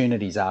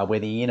opportunities are, where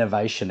the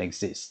innovation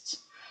exists.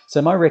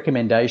 So my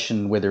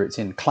recommendation, whether it's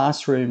in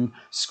classroom,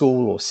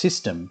 school, or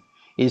system,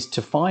 is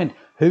to find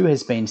who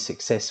has been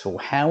successful,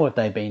 how have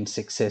they been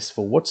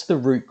successful, what's the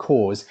root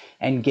cause,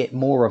 and get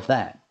more of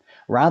that,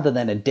 rather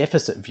than a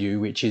deficit view,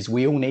 which is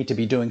we all need to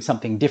be doing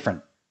something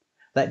different.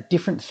 That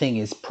different thing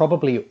is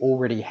probably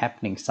already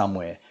happening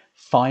somewhere.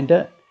 Find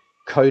it,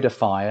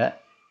 codify it,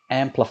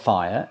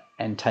 amplify it,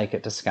 and take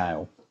it to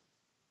scale.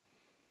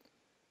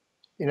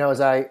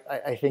 As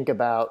I think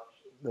about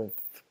the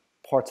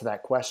parts of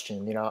that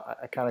question,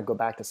 I kind of go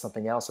back to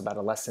something else about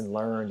a lesson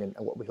learned and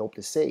what we hope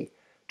to see.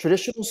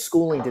 Traditional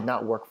schooling did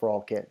not work for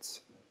all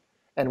kids.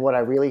 And what I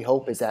really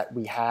hope is that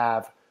we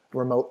have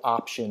remote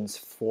options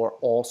for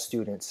all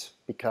students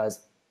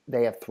because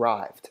they have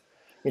thrived.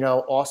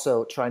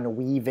 Also trying to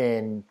weave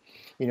in,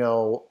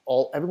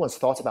 everyone's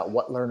thoughts about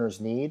what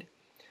learners need,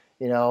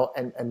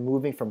 and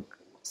moving from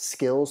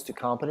skills to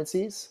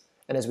competencies.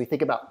 And as we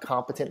think about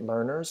competent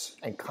learners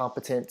and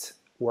competent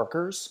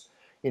workers,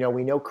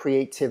 we know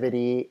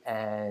creativity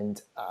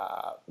and,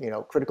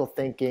 critical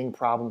thinking,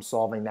 problem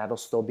solving, that'll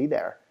still be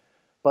there.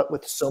 But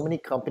with so many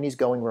companies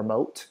going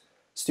remote,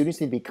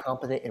 students need to be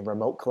competent in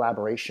remote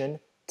collaboration,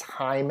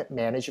 time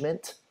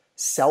management,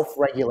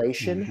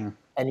 self-regulation,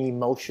 and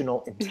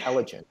emotional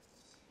intelligence.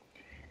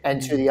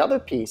 And to the other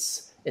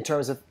piece, in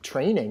terms of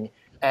training,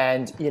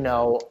 and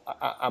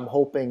I'm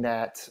hoping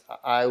that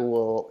I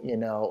will,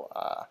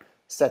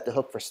 set the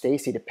hook for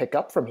Stacey to pick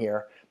up from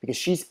here because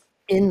she's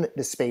in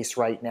the space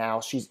right now.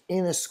 She's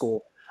in a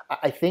school.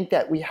 I think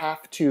that we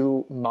have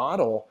to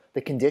model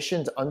the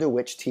conditions under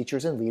which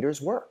teachers and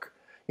leaders work.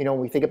 When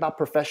we think about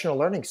professional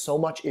learning, so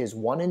much is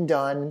one and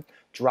done,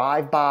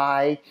 drive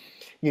by.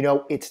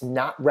 It's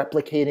not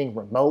replicating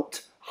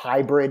remote,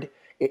 hybrid.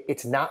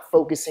 It's not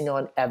focusing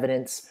on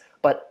evidence.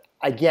 But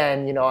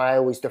again, I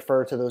always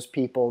defer to those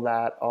people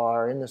that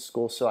are in the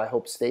school. So I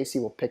hope Stacey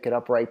will pick it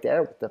up right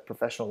there with the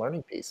professional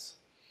learning piece.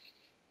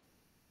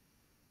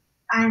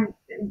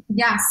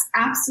 Yes,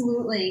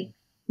 absolutely.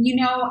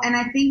 And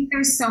I think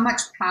there's so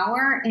much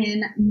power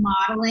in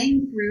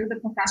modeling through the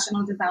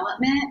professional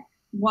development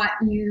what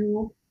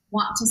you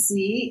want to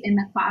see in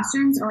the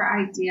classrooms or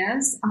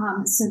ideas,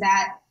 so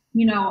that,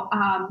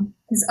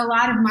 because a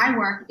lot of my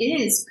work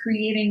is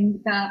creating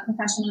the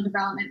professional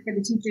development for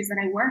the teachers that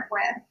I work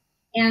with.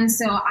 And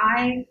so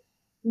I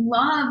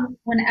love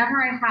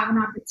whenever I have an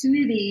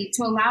opportunity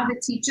to allow the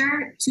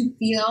teacher to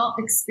feel,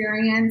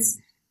 experience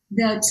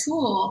the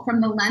tool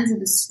from the lens of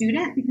the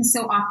student, because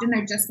so often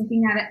they're just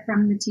looking at it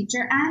from the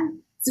teacher end.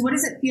 So what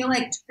does it feel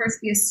like to first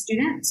be a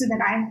student so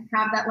that I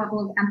have that level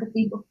of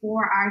empathy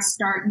before I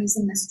start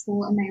using this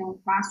tool in my own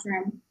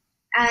classroom?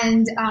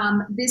 And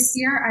this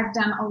year I've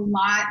done a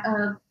lot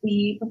of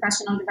the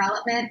professional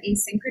development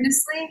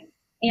asynchronously,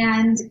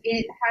 and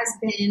it has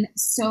been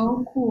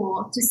so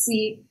cool to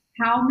see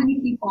how many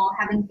people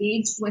have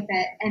engaged with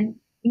it and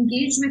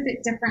engaged with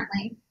it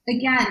differently.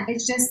 Again,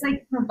 it's just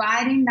like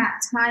providing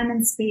that time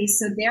and space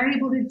so they're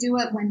able to do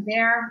it when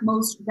they're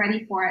most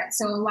ready for it.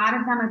 So a lot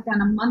of them have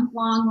done a month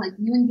long, like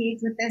you engage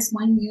with this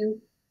when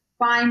you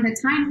find the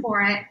time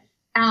for it.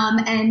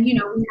 And,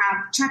 we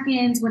have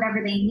check-ins,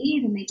 whatever they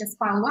need, and they just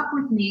follow up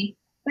with me.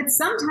 But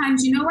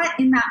sometimes,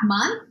 in that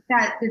month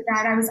that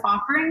I was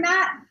offering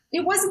that,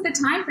 it wasn't the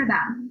time for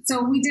them.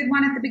 So we did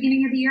one at the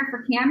beginning of the year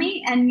for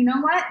Cami, and you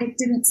know what? It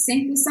didn't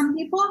sync with some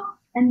people.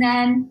 And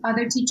then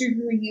other teachers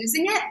who were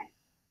using it,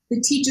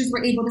 the teachers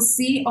were able to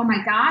see, oh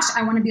my gosh,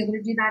 I want to be able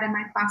to do that in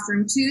my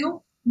classroom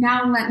too.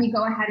 Now let me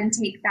go ahead and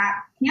take that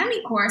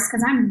Cami course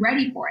because I'm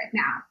ready for it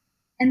now.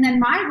 And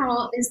then my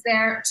role is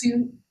there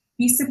to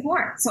be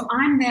support. So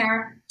I'm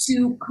there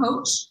to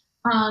coach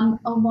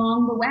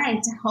along the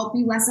way to help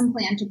you lesson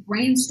plan, to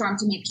brainstorm,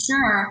 to make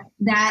sure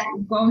that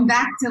going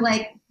back to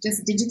like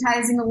just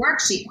digitizing a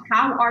worksheet,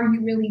 how are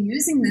you really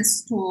using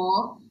this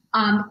tool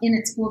in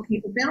its full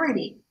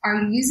capability? Are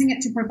you using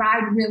it to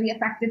provide really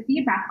effective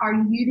feedback? Are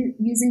you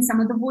using some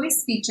of the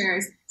voice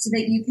features so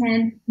that you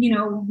can,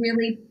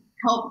 really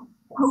help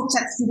coach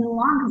that student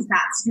along because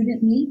that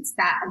student needs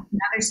that?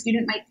 Another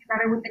student might do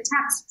better with the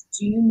text.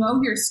 Do you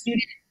know your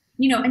student?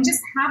 And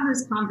just have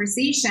those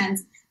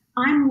conversations.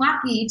 I'm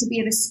lucky to be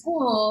at a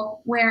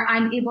school where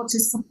I'm able to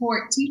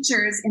support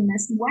teachers in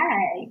this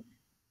way.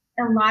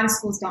 A lot of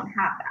schools don't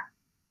have that.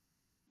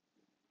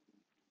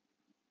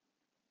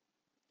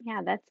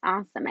 Yeah, that's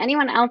awesome.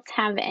 Anyone else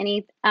have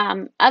any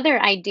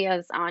other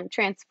ideas on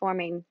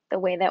transforming the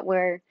way that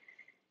we're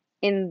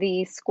in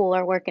the school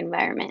or work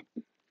environment?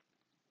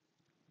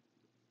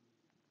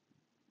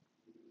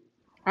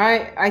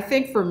 I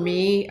think for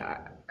me,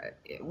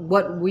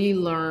 what we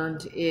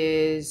learned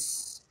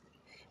is,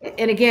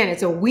 and again,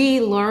 it's a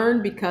we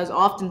learn because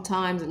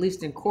oftentimes, at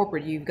least in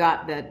corporate, you've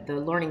got the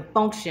learning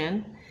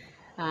function,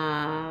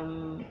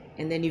 and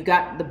then you've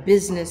got the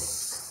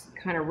business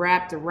kind of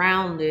wrapped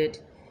around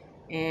it.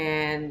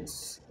 And,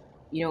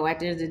 at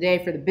the end of the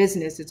day, for the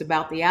business, it's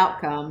about the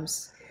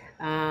outcomes.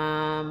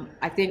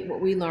 I think what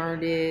we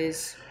learned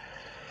is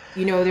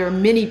there are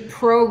many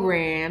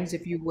programs,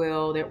 if you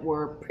will, that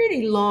were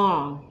pretty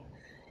long.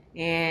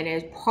 And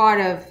as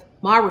part of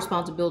my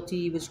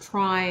responsibility was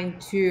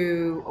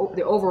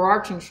the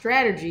overarching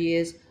strategy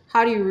is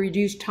how do you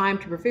reduce time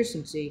to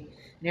proficiency?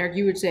 And Eric,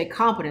 you would say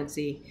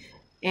competency.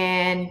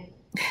 And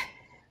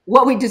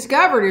what we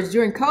discovered is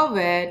during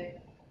COVID,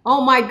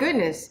 oh my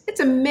goodness, it's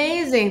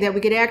amazing that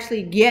we could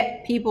actually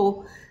get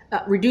people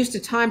reduce the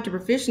time to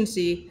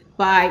proficiency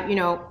by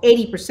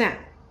 80%,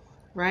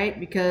 right?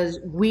 Because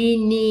we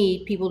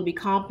need people to be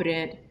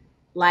competent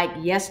like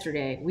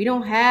yesterday. We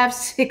don't have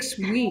 6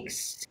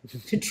 weeks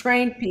to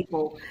train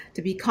people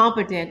to be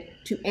competent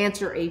to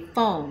answer a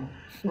phone,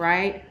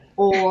 right?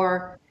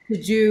 Or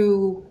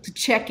to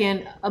check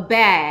in a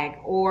bag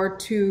or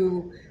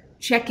to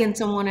check in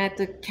someone at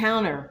the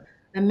counter.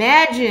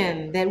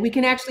 Imagine that we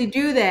can actually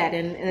do that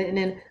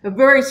in a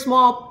very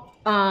small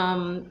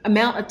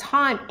amount of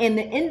time, and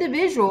the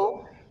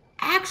individual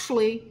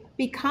actually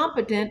be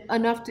competent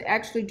enough to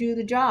actually do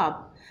the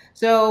job.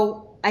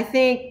 So I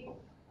think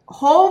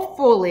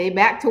hopefully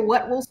back to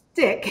what will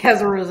stick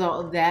as a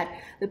result of that,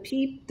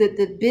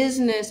 the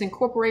business and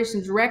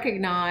corporations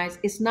recognize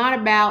it's not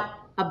about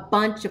a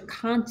bunch of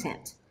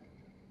content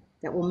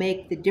that will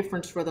make the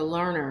difference for the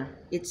learner.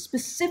 It's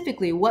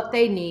specifically what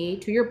they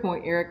need, to your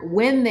point, Eric,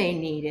 when they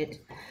need it,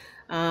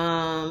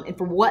 and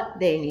for what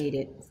they need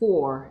it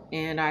for.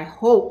 And I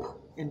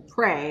hope and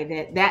pray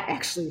that that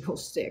actually will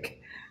stick.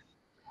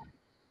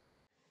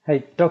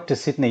 Hey, Dr.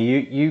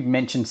 Sidney, you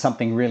mentioned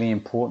something really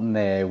important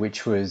there,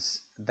 which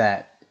was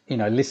that,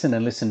 listen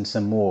and listen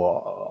some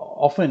more.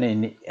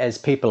 Often as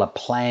people are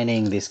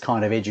planning this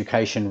kind of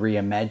education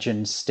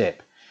reimagined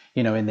step,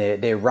 in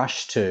their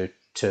rush to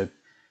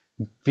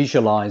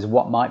visualize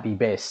what might be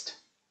best,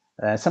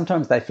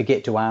 sometimes they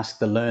forget to ask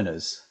the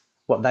learners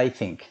what they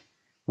think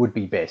would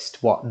be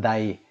best, what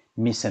they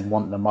miss and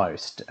want the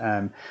most.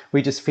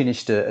 We just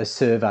finished a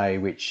survey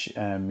which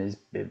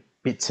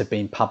bits have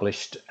been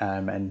published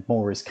and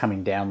more is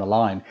coming down the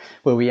line,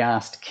 where we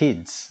asked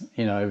kids,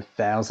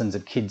 thousands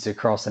of kids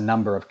across a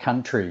number of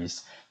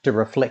countries, to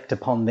reflect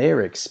upon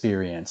their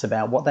experience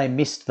about what they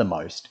missed the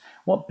most,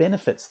 what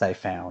benefits they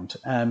found,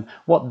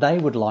 what they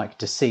would like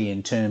to see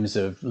in terms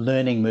of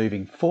learning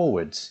moving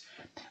forwards.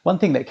 One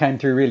thing that came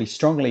through really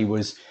strongly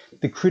was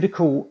the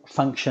critical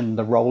function,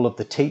 the role of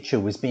the teacher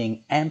was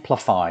being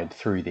amplified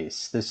through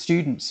this. The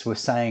students were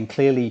saying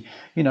clearly,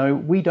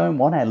 we don't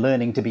want our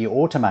learning to be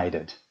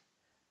automated,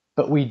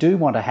 but we do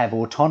want to have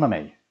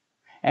autonomy.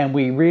 And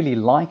we really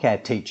like our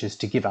teachers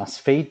to give us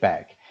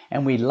feedback.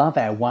 And we love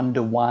our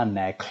one-to-one,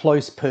 our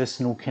close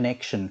personal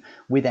connection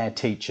with our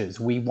teachers.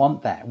 We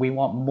want that. We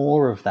want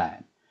more of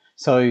that.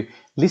 So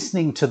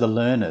listening to the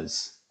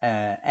learners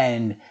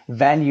and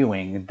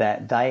valuing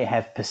that they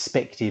have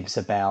perspectives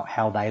about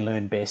how they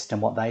learn best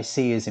and what they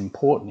see as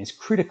important is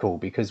critical,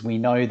 because we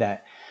know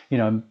that,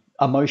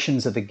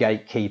 emotions are the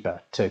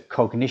gatekeeper to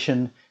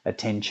cognition,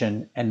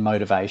 attention, and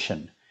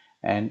motivation.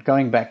 And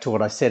going back to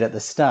what I said at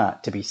the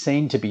start, to be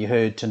seen, to be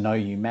heard, to know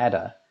you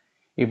matter,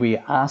 if we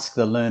ask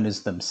the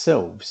learners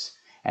themselves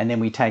and then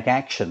we take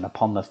action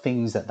upon the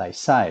things that they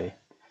say,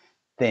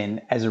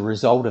 then as a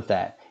result of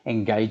that,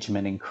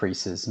 engagement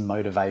increases,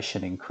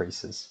 motivation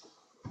increases.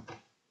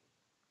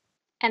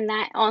 And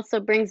that also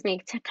brings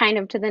me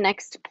to the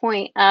next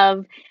point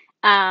of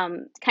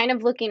kind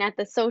of looking at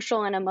the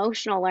social and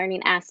emotional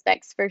learning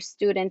aspects for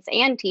students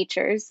and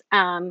teachers.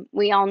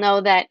 We all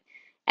know that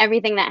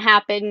everything that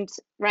happened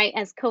right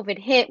as COVID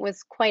hit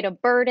was quite a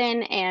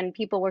burden, and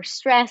people were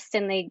stressed,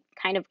 and they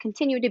kind of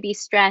continue to be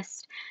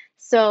stressed.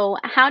 So,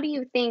 how do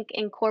you think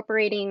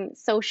incorporating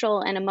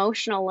social and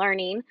emotional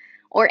learning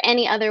or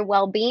any other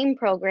well-being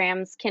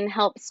programs can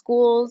help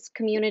schools,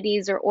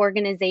 communities, or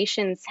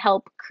organizations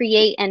help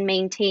create and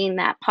maintain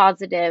that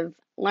positive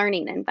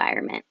learning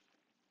environment?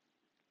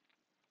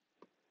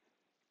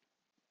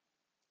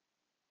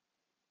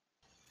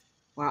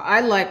 Well,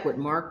 I like what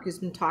Mark has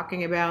been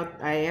talking about.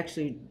 I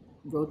actually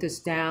wrote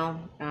this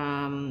down,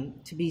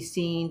 to be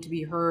seen, to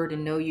be heard,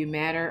 and know you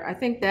matter. I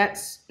think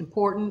that's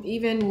important,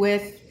 even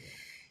with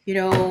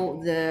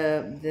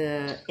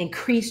the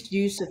increased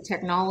use of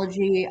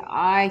technology.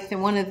 I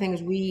think one of the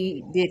things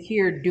we did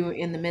here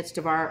in the midst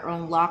of our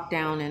own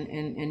lockdown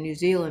in New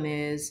Zealand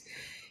is,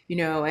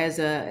 as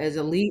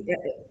a lead,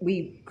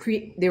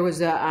 there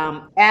was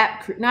a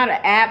app, not an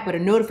app, but a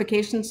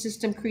notification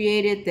system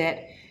created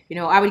that,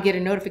 I would get a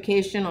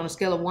notification on a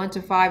scale of 1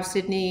 to 5,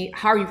 Sydney,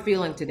 how are you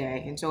feeling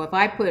today? And so if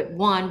I put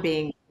 1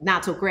 being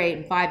not so great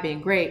and 5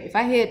 being great, if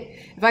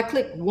I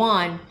click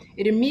 1,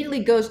 it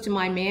immediately goes to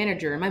my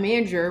manager, and my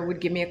manager would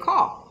give me a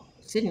call.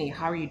 Sydney,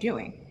 how are you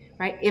doing?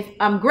 Right? If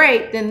I'm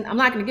great, then I'm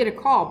not going to get a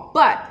call.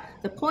 But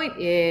the point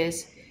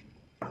is,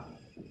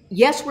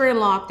 yes, we're in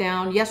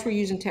lockdown. Yes, we're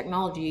using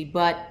technology,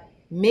 but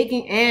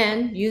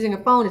using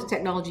a phone is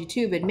technology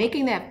too, but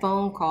making that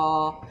phone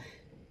call,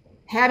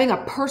 having a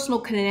personal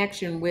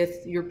connection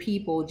with your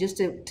people, just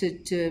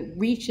to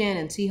reach in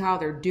and see how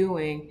they're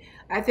doing.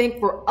 I think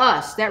for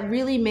us, that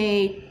really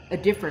made a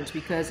difference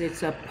because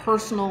it's a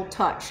personal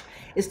touch.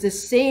 It's the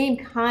same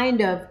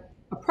kind of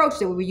approach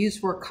that we use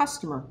for a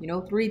customer,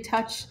 three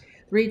touch,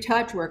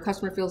 where a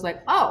customer feels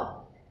like,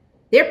 oh,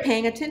 they're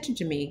paying attention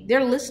to me,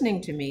 they're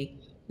listening to me,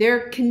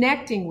 they're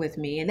connecting with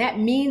me, and that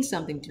means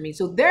something to me.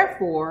 So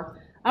therefore,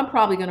 I'm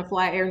probably going to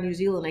fly Air New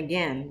Zealand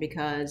again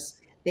because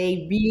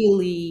they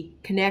really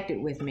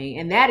connected with me.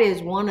 And that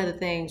is one of the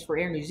things for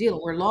Air New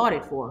Zealand we're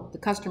lauded for, the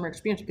customer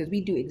experience, because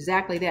we do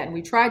exactly that. And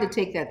we try to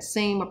take that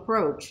same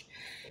approach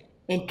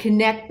and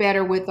connect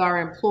better with our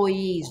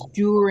employees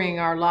during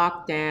our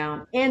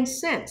lockdown and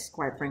since,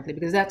 quite frankly,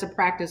 because that's a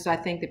practice I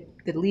think that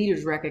the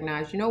leaders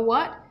recognize. You know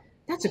what?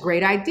 That's a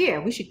great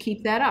idea. We should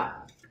keep that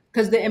up.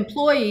 Because the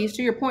employees,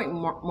 to your point,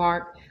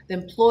 Mark, the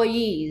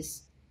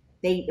employees,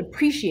 they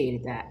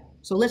appreciated that.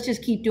 So let's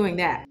just keep doing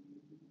that.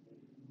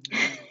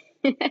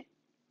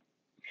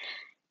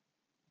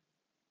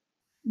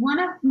 One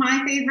of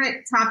my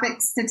favorite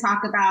topics to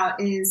talk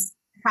about is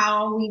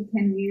how we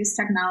can use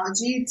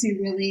technology to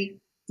really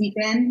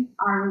deepen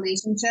our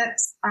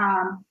relationships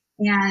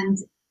and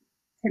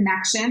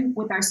connection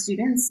with our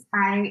students.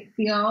 I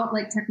feel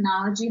like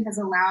technology has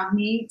allowed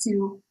me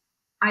to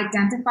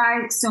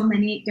identify so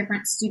many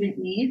different student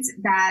needs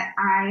that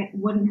I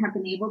wouldn't have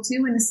been able to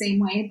in the same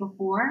way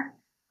before.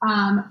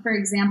 For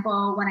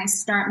example, when I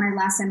start my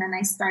lesson and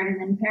I start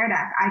an Impaired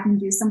Deck, I can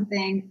do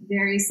something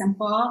very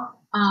simple,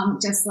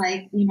 just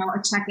like,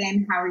 a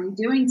check-in, how are you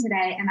doing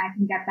today? And I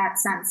can get that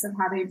sense of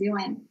how they're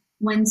doing.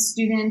 When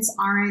students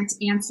aren't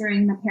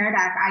answering the Pear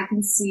Deck, I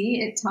can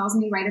see, it tells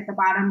me right at the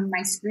bottom of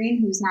my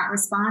screen who's not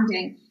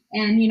responding.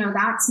 And,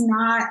 that's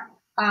not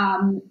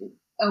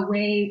a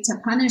way to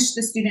punish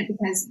the student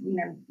because,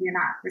 you're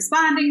not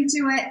responding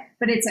to it,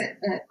 but it's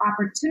an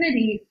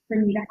opportunity for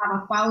me to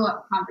have a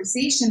follow-up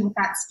conversation with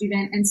that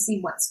student and see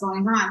what's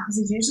going on, because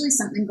there's usually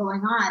something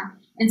going on.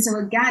 And so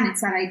again,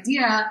 it's that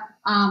idea,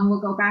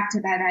 we'll go back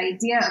to that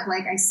idea of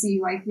like, I see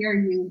you, I hear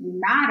you, you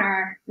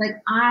matter.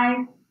 Like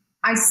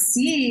I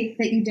see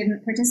that you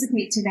didn't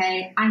participate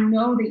today. I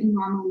know that you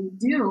normally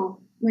do.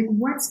 Like,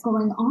 what's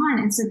going on?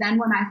 And so then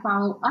when I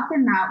follow up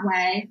in that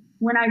way,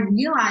 when I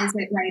realize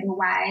it right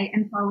away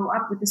and follow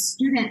up with the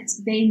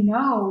students, they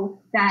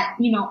know that,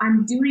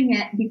 I'm doing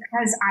it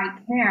because I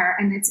care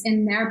and it's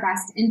in their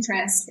best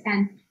interest.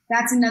 And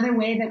that's another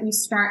way that we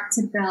start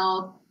to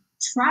build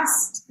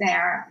trust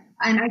there.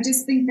 And I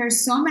just think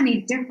there's so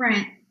many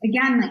different,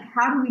 again, like,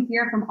 how do we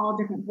hear from all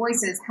different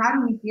voices? How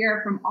do we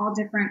hear from all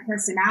different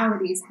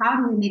personalities? How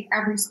do we make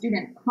every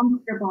student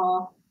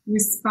comfortable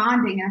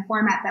responding in a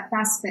format that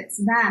best fits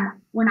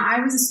them? When I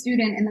was a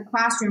student in the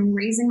classroom,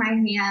 raising my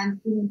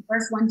hand, being the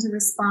first one to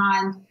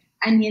respond,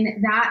 I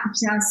mean, that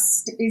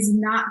just is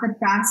not the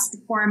best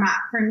format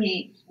for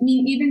me. I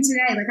mean, even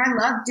today, like, I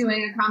love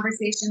doing a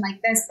conversation like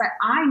this, but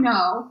I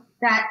know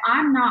that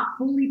I'm not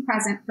fully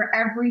present for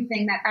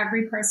everything that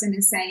every person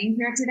is saying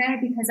here today,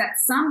 because at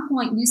some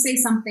point you say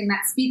something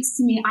that speaks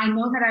to me. I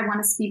know that I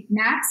want to speak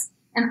next,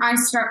 and I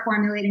start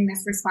formulating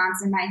this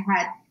response in my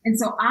head. And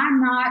so I'm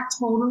not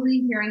totally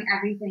hearing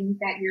everything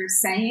that you're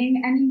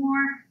saying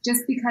anymore,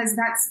 just because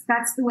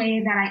that's the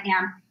way that I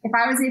am. If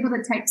I was able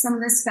to type some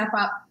of this stuff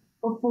up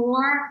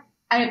before,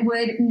 it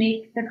would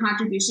make the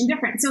contribution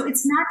different. So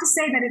it's not to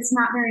say that it's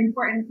not very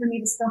important for me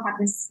to still have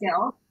this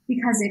skill,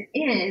 because it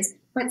is,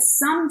 but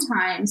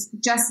sometimes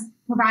just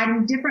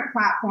providing different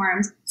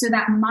platforms so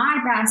that my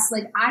best,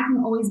 like, I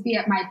can always be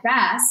at my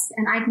best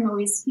and I can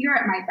always hear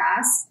at my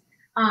best.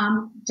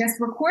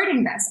 Just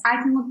recording this,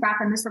 I can look back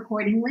on this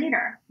recording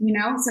later,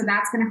 so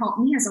that's going to help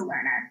me as a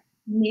learner.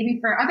 Maybe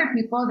for other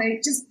people, they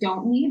just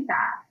don't need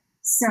that.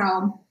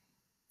 So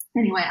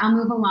anyway, I'll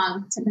move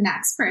along to the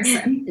next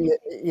person.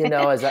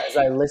 As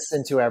I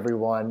listen to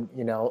everyone,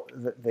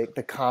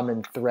 the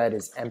common thread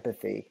is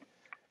empathy,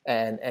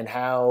 and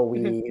how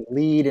we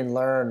lead and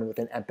learn with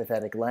an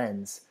empathetic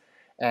lens.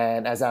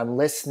 And as I'm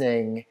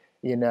listening,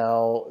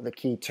 the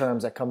key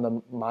terms that come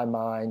to my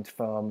mind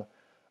from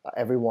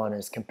everyone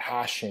is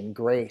compassion,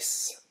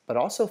 grace, but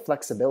also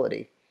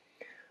flexibility.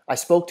 I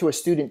spoke to a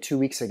student 2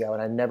 weeks ago,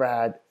 and I never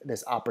had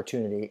this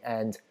opportunity.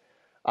 And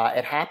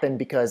it happened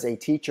because a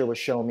teacher was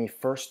showing me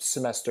first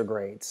semester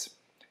grades.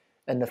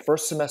 And the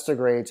first semester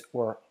grades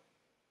were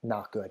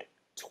not good,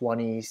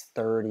 20s,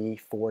 30,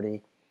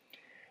 40.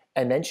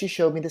 And then she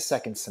showed me the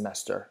second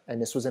semester,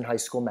 and this was in high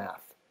school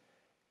math,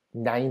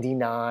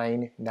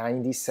 99,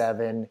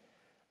 97,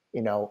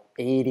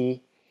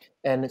 80.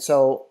 And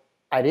so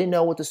I didn't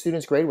know what the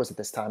student's grade was at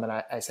this time. And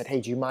I said,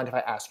 hey, do you mind if I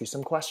ask you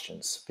some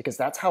questions? Because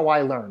that's how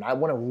I learn. I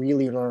want to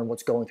really learn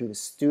what's going through the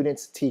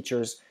students,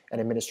 teachers,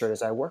 and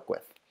administrators I work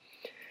with.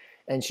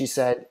 And she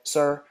said,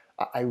 sir,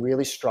 I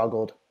really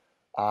struggled.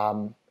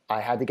 I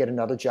had to get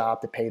another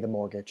job to pay the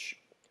mortgage.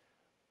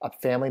 A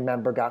family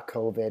member got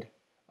COVID.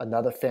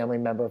 Another family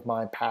member of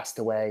mine passed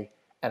away,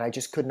 and I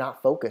just could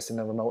not focus in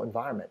a remote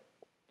environment.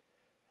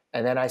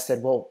 And then I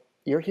said, well,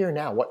 you're here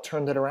now. What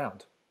turned it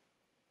around?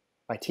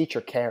 My teacher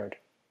cared.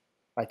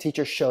 My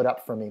teacher showed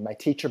up for me. My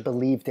teacher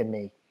believed in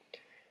me.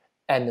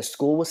 And the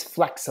school was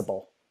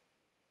flexible.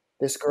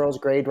 This girl's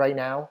grade right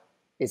now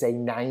is a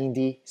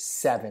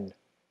 97.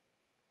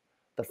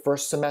 The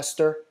first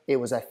semester, it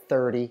was a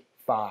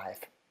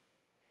 35.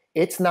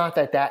 It's not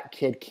that that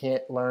kid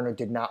can't learn or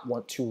did not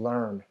want to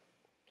learn.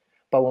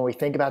 But when we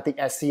think about the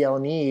SEL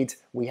needs,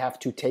 we have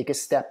to take a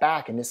step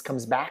back. And this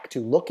comes back to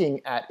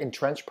looking at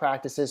entrenched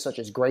practices such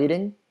as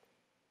grading,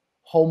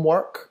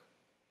 homework,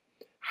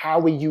 how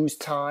we use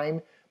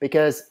time.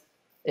 Because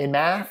in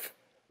math,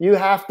 you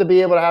have to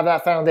be able to have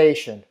that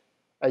foundation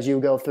as you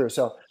go through.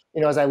 So,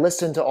 as I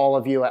listened to all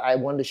of you, I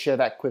wanted to share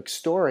that quick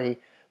story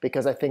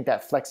because I think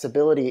that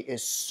flexibility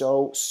is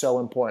so, so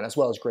important, as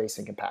well as grace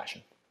and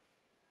compassion.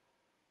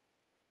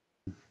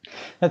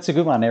 That's a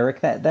good one,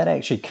 Eric. That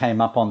actually came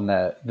up on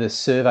the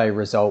survey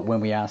result when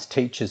we asked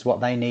teachers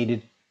what they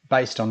needed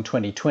based on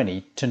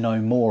 2020 to know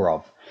more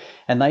of.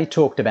 And they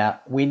talked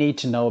about we need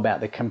to know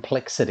about the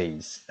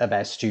complexities of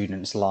our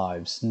students'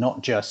 lives,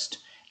 not just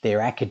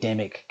their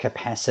academic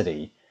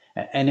capacity.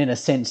 And in a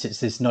sense, it's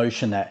this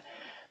notion that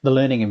the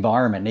learning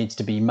environment needs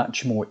to be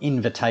much more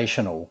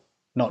invitational,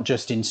 not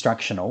just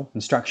instructional.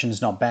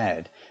 Instruction's not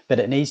bad, but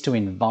it needs to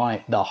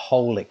invite the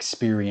whole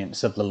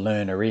experience of the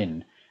learner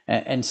in.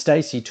 And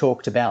Stacey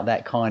talked about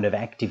that kind of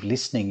active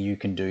listening you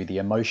can do, the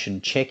emotion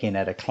check-in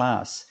at a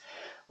class.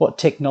 What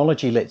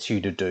technology lets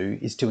you to do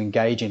is to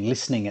engage in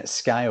listening at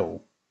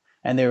scale.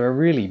 And there are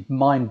really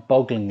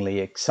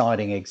mind-bogglingly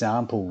exciting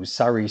examples.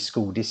 Surrey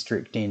School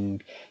District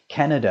in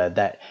Canada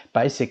that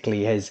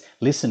basically has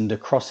listened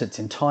across its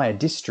entire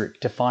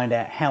district to find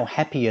out how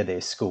happy are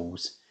their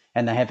schools.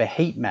 And they have a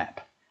heat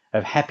map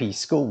of happy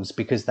schools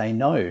because they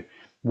know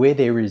where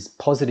there is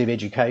positive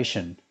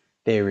education,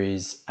 there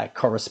is a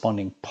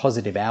corresponding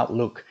positive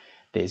outlook,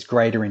 there's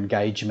greater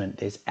engagement,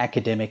 there's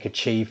academic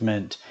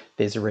achievement,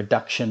 there's a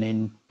reduction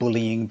in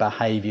bullying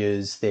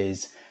behaviours,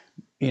 there's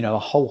a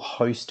whole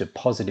host of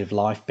positive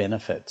life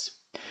benefits.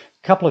 A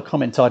couple of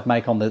comments I'd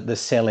make on the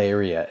cell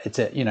area. It's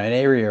an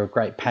area of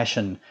great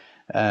passion,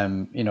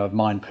 of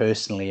mine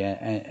personally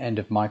and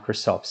of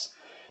Microsoft's.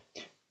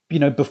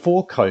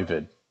 Before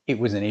COVID, it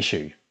was an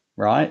issue,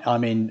 right? I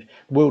mean,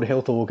 World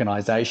Health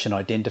Organization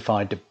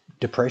identified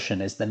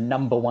depression as the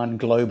 #1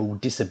 global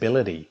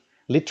disability,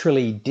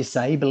 literally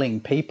disabling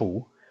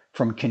people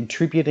from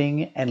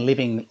contributing and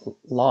living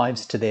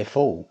lives to their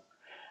full.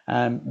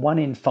 1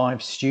 in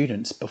 5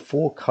 students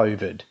before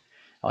COVID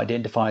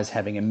identify as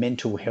having a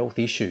mental health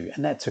issue,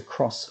 and that's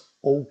across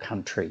all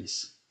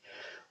countries.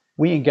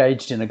 We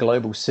engaged in a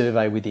global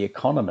survey with The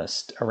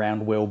Economist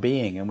around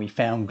well-being, and we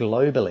found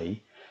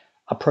globally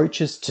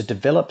approaches to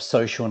develop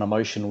social and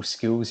emotional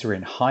skills are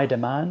in high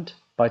demand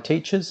by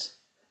teachers,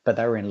 but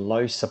they were in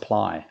low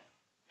supply.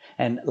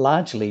 And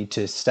largely,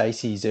 to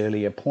Stacey's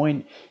earlier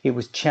point, it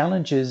was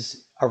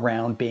challenges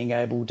around being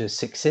able to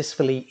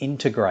successfully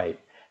integrate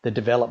the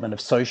development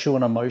of social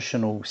and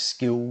emotional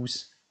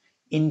skills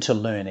into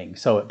learning,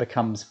 so it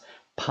becomes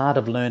part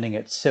of learning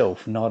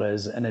itself, not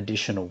as an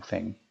additional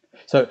thing.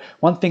 So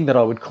one thing that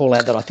I would call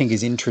out that I think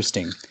is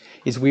interesting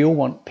is we all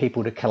want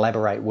people to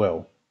collaborate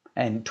well.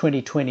 And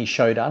 2020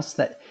 showed us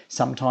that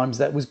sometimes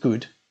that was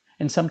good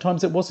and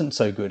sometimes it wasn't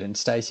so good. And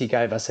Stacey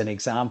gave us an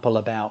example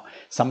about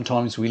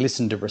sometimes we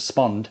listen to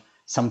respond,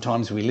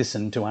 sometimes we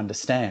listen to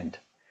understand.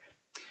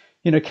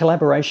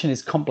 Collaboration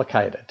is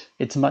complicated.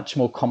 It's much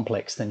more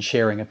complex than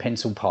sharing a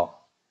pencil pot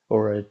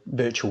or a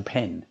virtual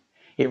pen.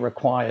 It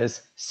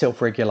requires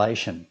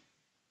self-regulation.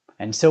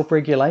 And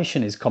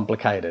self-regulation is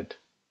complicated.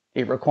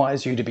 It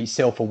requires you to be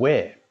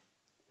self-aware.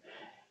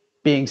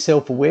 Being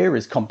self-aware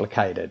is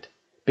complicated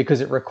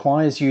because it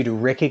requires you to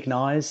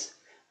recognize,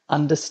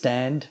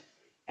 understand,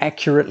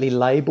 accurately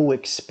label,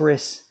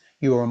 express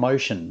your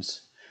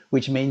emotions,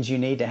 which means you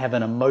need to have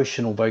an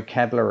emotional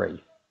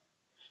vocabulary.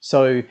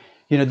 So,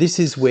 this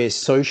is where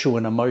social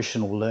and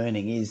emotional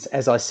learning is,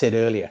 as I said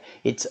earlier,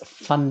 it's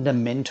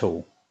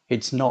fundamental.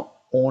 It's not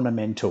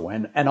ornamental.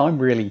 And I'm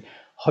really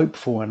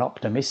hopeful and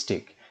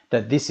optimistic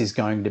that this is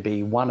going to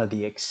be one of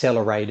the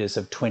accelerators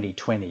of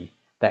 2020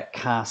 that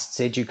casts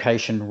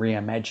education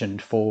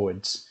reimagined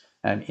forwards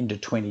into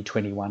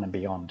 2021 and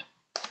beyond.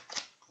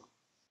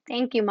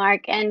 Thank you,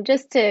 Mark. And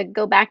just to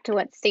go back to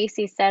what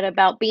Stacey said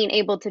about being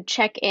able to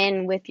check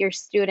in with your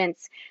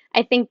students,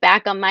 I think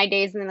back on my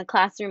days in the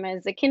classroom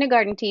as a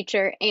kindergarten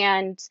teacher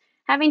and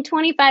having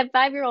 25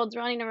 5-year-olds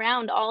running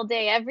around all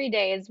day, every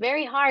day is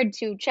very hard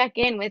to check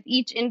in with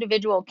each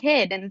individual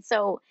kid. And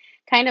so,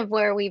 kind of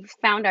where we've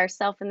found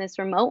ourselves in this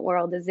remote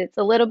world is it's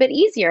a little bit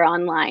easier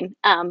online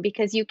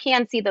because you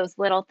can see those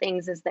little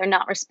things as they're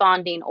not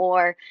responding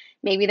or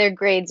maybe their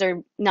grades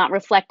are not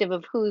reflective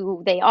of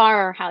who they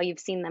are or how you've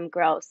seen them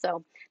grow.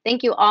 So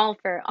thank you all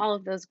for all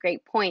of those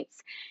great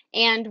points.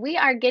 And we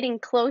are getting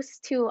close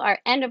to our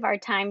end of our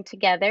time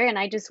together. And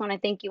I just want to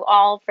thank you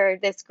all for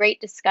this great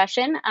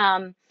discussion.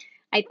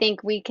 I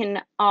think we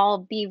can all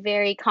be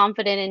very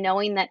confident in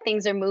knowing that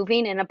things are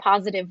moving in a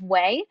positive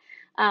way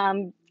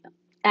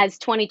as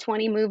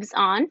 2020 moves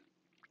on.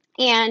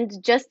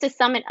 And just to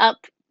sum it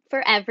up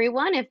for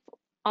everyone, if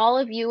all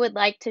of you would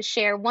like to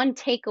share one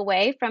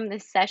takeaway from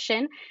this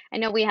session, I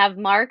know we have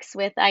Mark's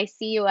with I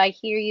see you, I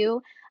hear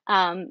you,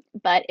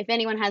 but if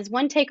anyone has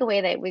one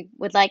takeaway that we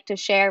would like to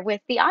share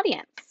with the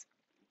audience.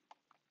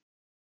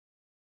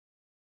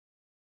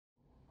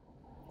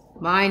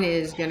 Mine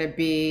is going to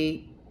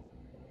be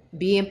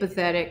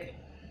empathetic,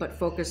 but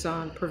focus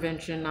on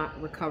prevention, not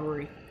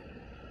recovery.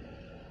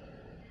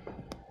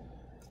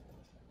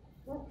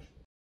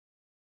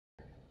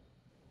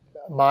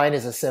 Mine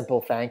is a simple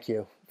thank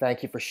you.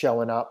 Thank you for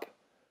showing up.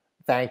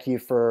 Thank you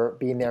for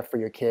being there for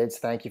your kids.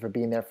 Thank you for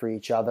being there for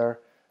each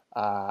other.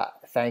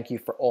 Thank you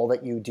for all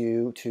that you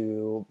do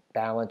to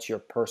balance your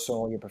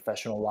personal and your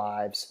professional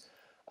lives.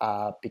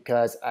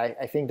 Because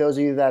I think those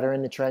of you that are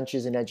in the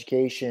trenches in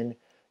education,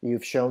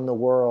 you've shown the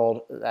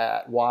world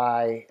that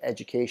why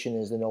education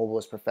is the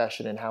noblest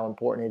profession and how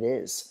important it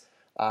is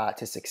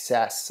to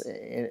success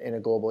in a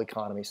global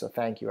economy. So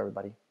thank you,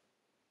 everybody.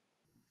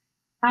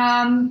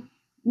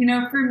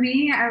 For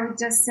me, I would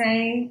just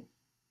say,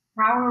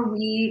 how are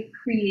we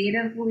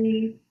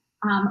creatively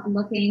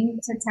looking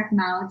to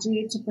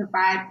technology to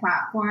provide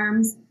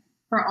platforms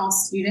for all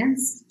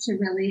students to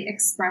really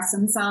express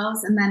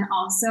themselves, and then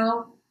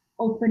also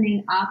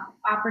opening up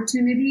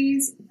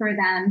opportunities for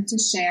them to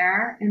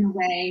share in a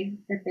way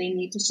that they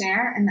need to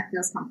share and that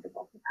feels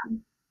comfortable for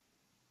them.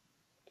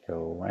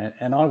 Cool.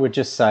 And I would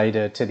just say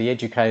to the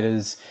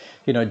educators,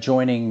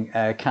 joining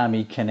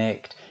Kami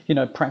Connect,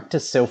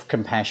 practice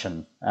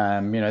self-compassion.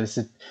 This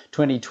is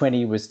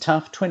 2020 was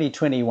tough.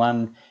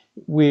 2021,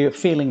 we're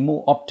feeling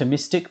more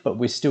optimistic, but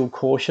we're still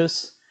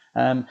cautious.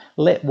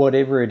 Let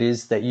whatever it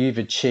is that you've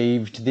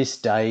achieved this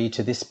day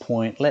to this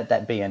point, let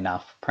that be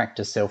enough.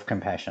 Practice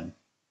self-compassion.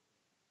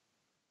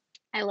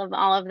 I love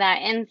all of that.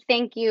 And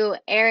thank you,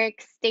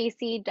 Eric,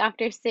 Stacey,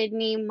 Dr.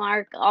 Sydney,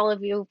 Mark, all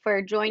of you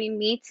for joining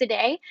me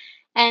today.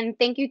 And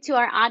thank you to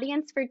our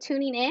audience for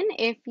tuning in.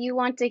 If you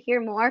want to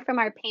hear more from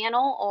our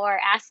panel or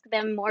ask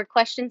them more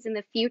questions in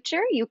the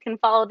future, you can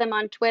follow them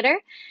on Twitter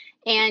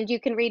and you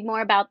can read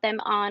more about them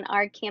on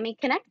our Kami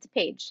Connect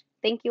page.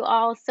 Thank you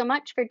all so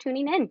much for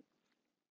tuning in.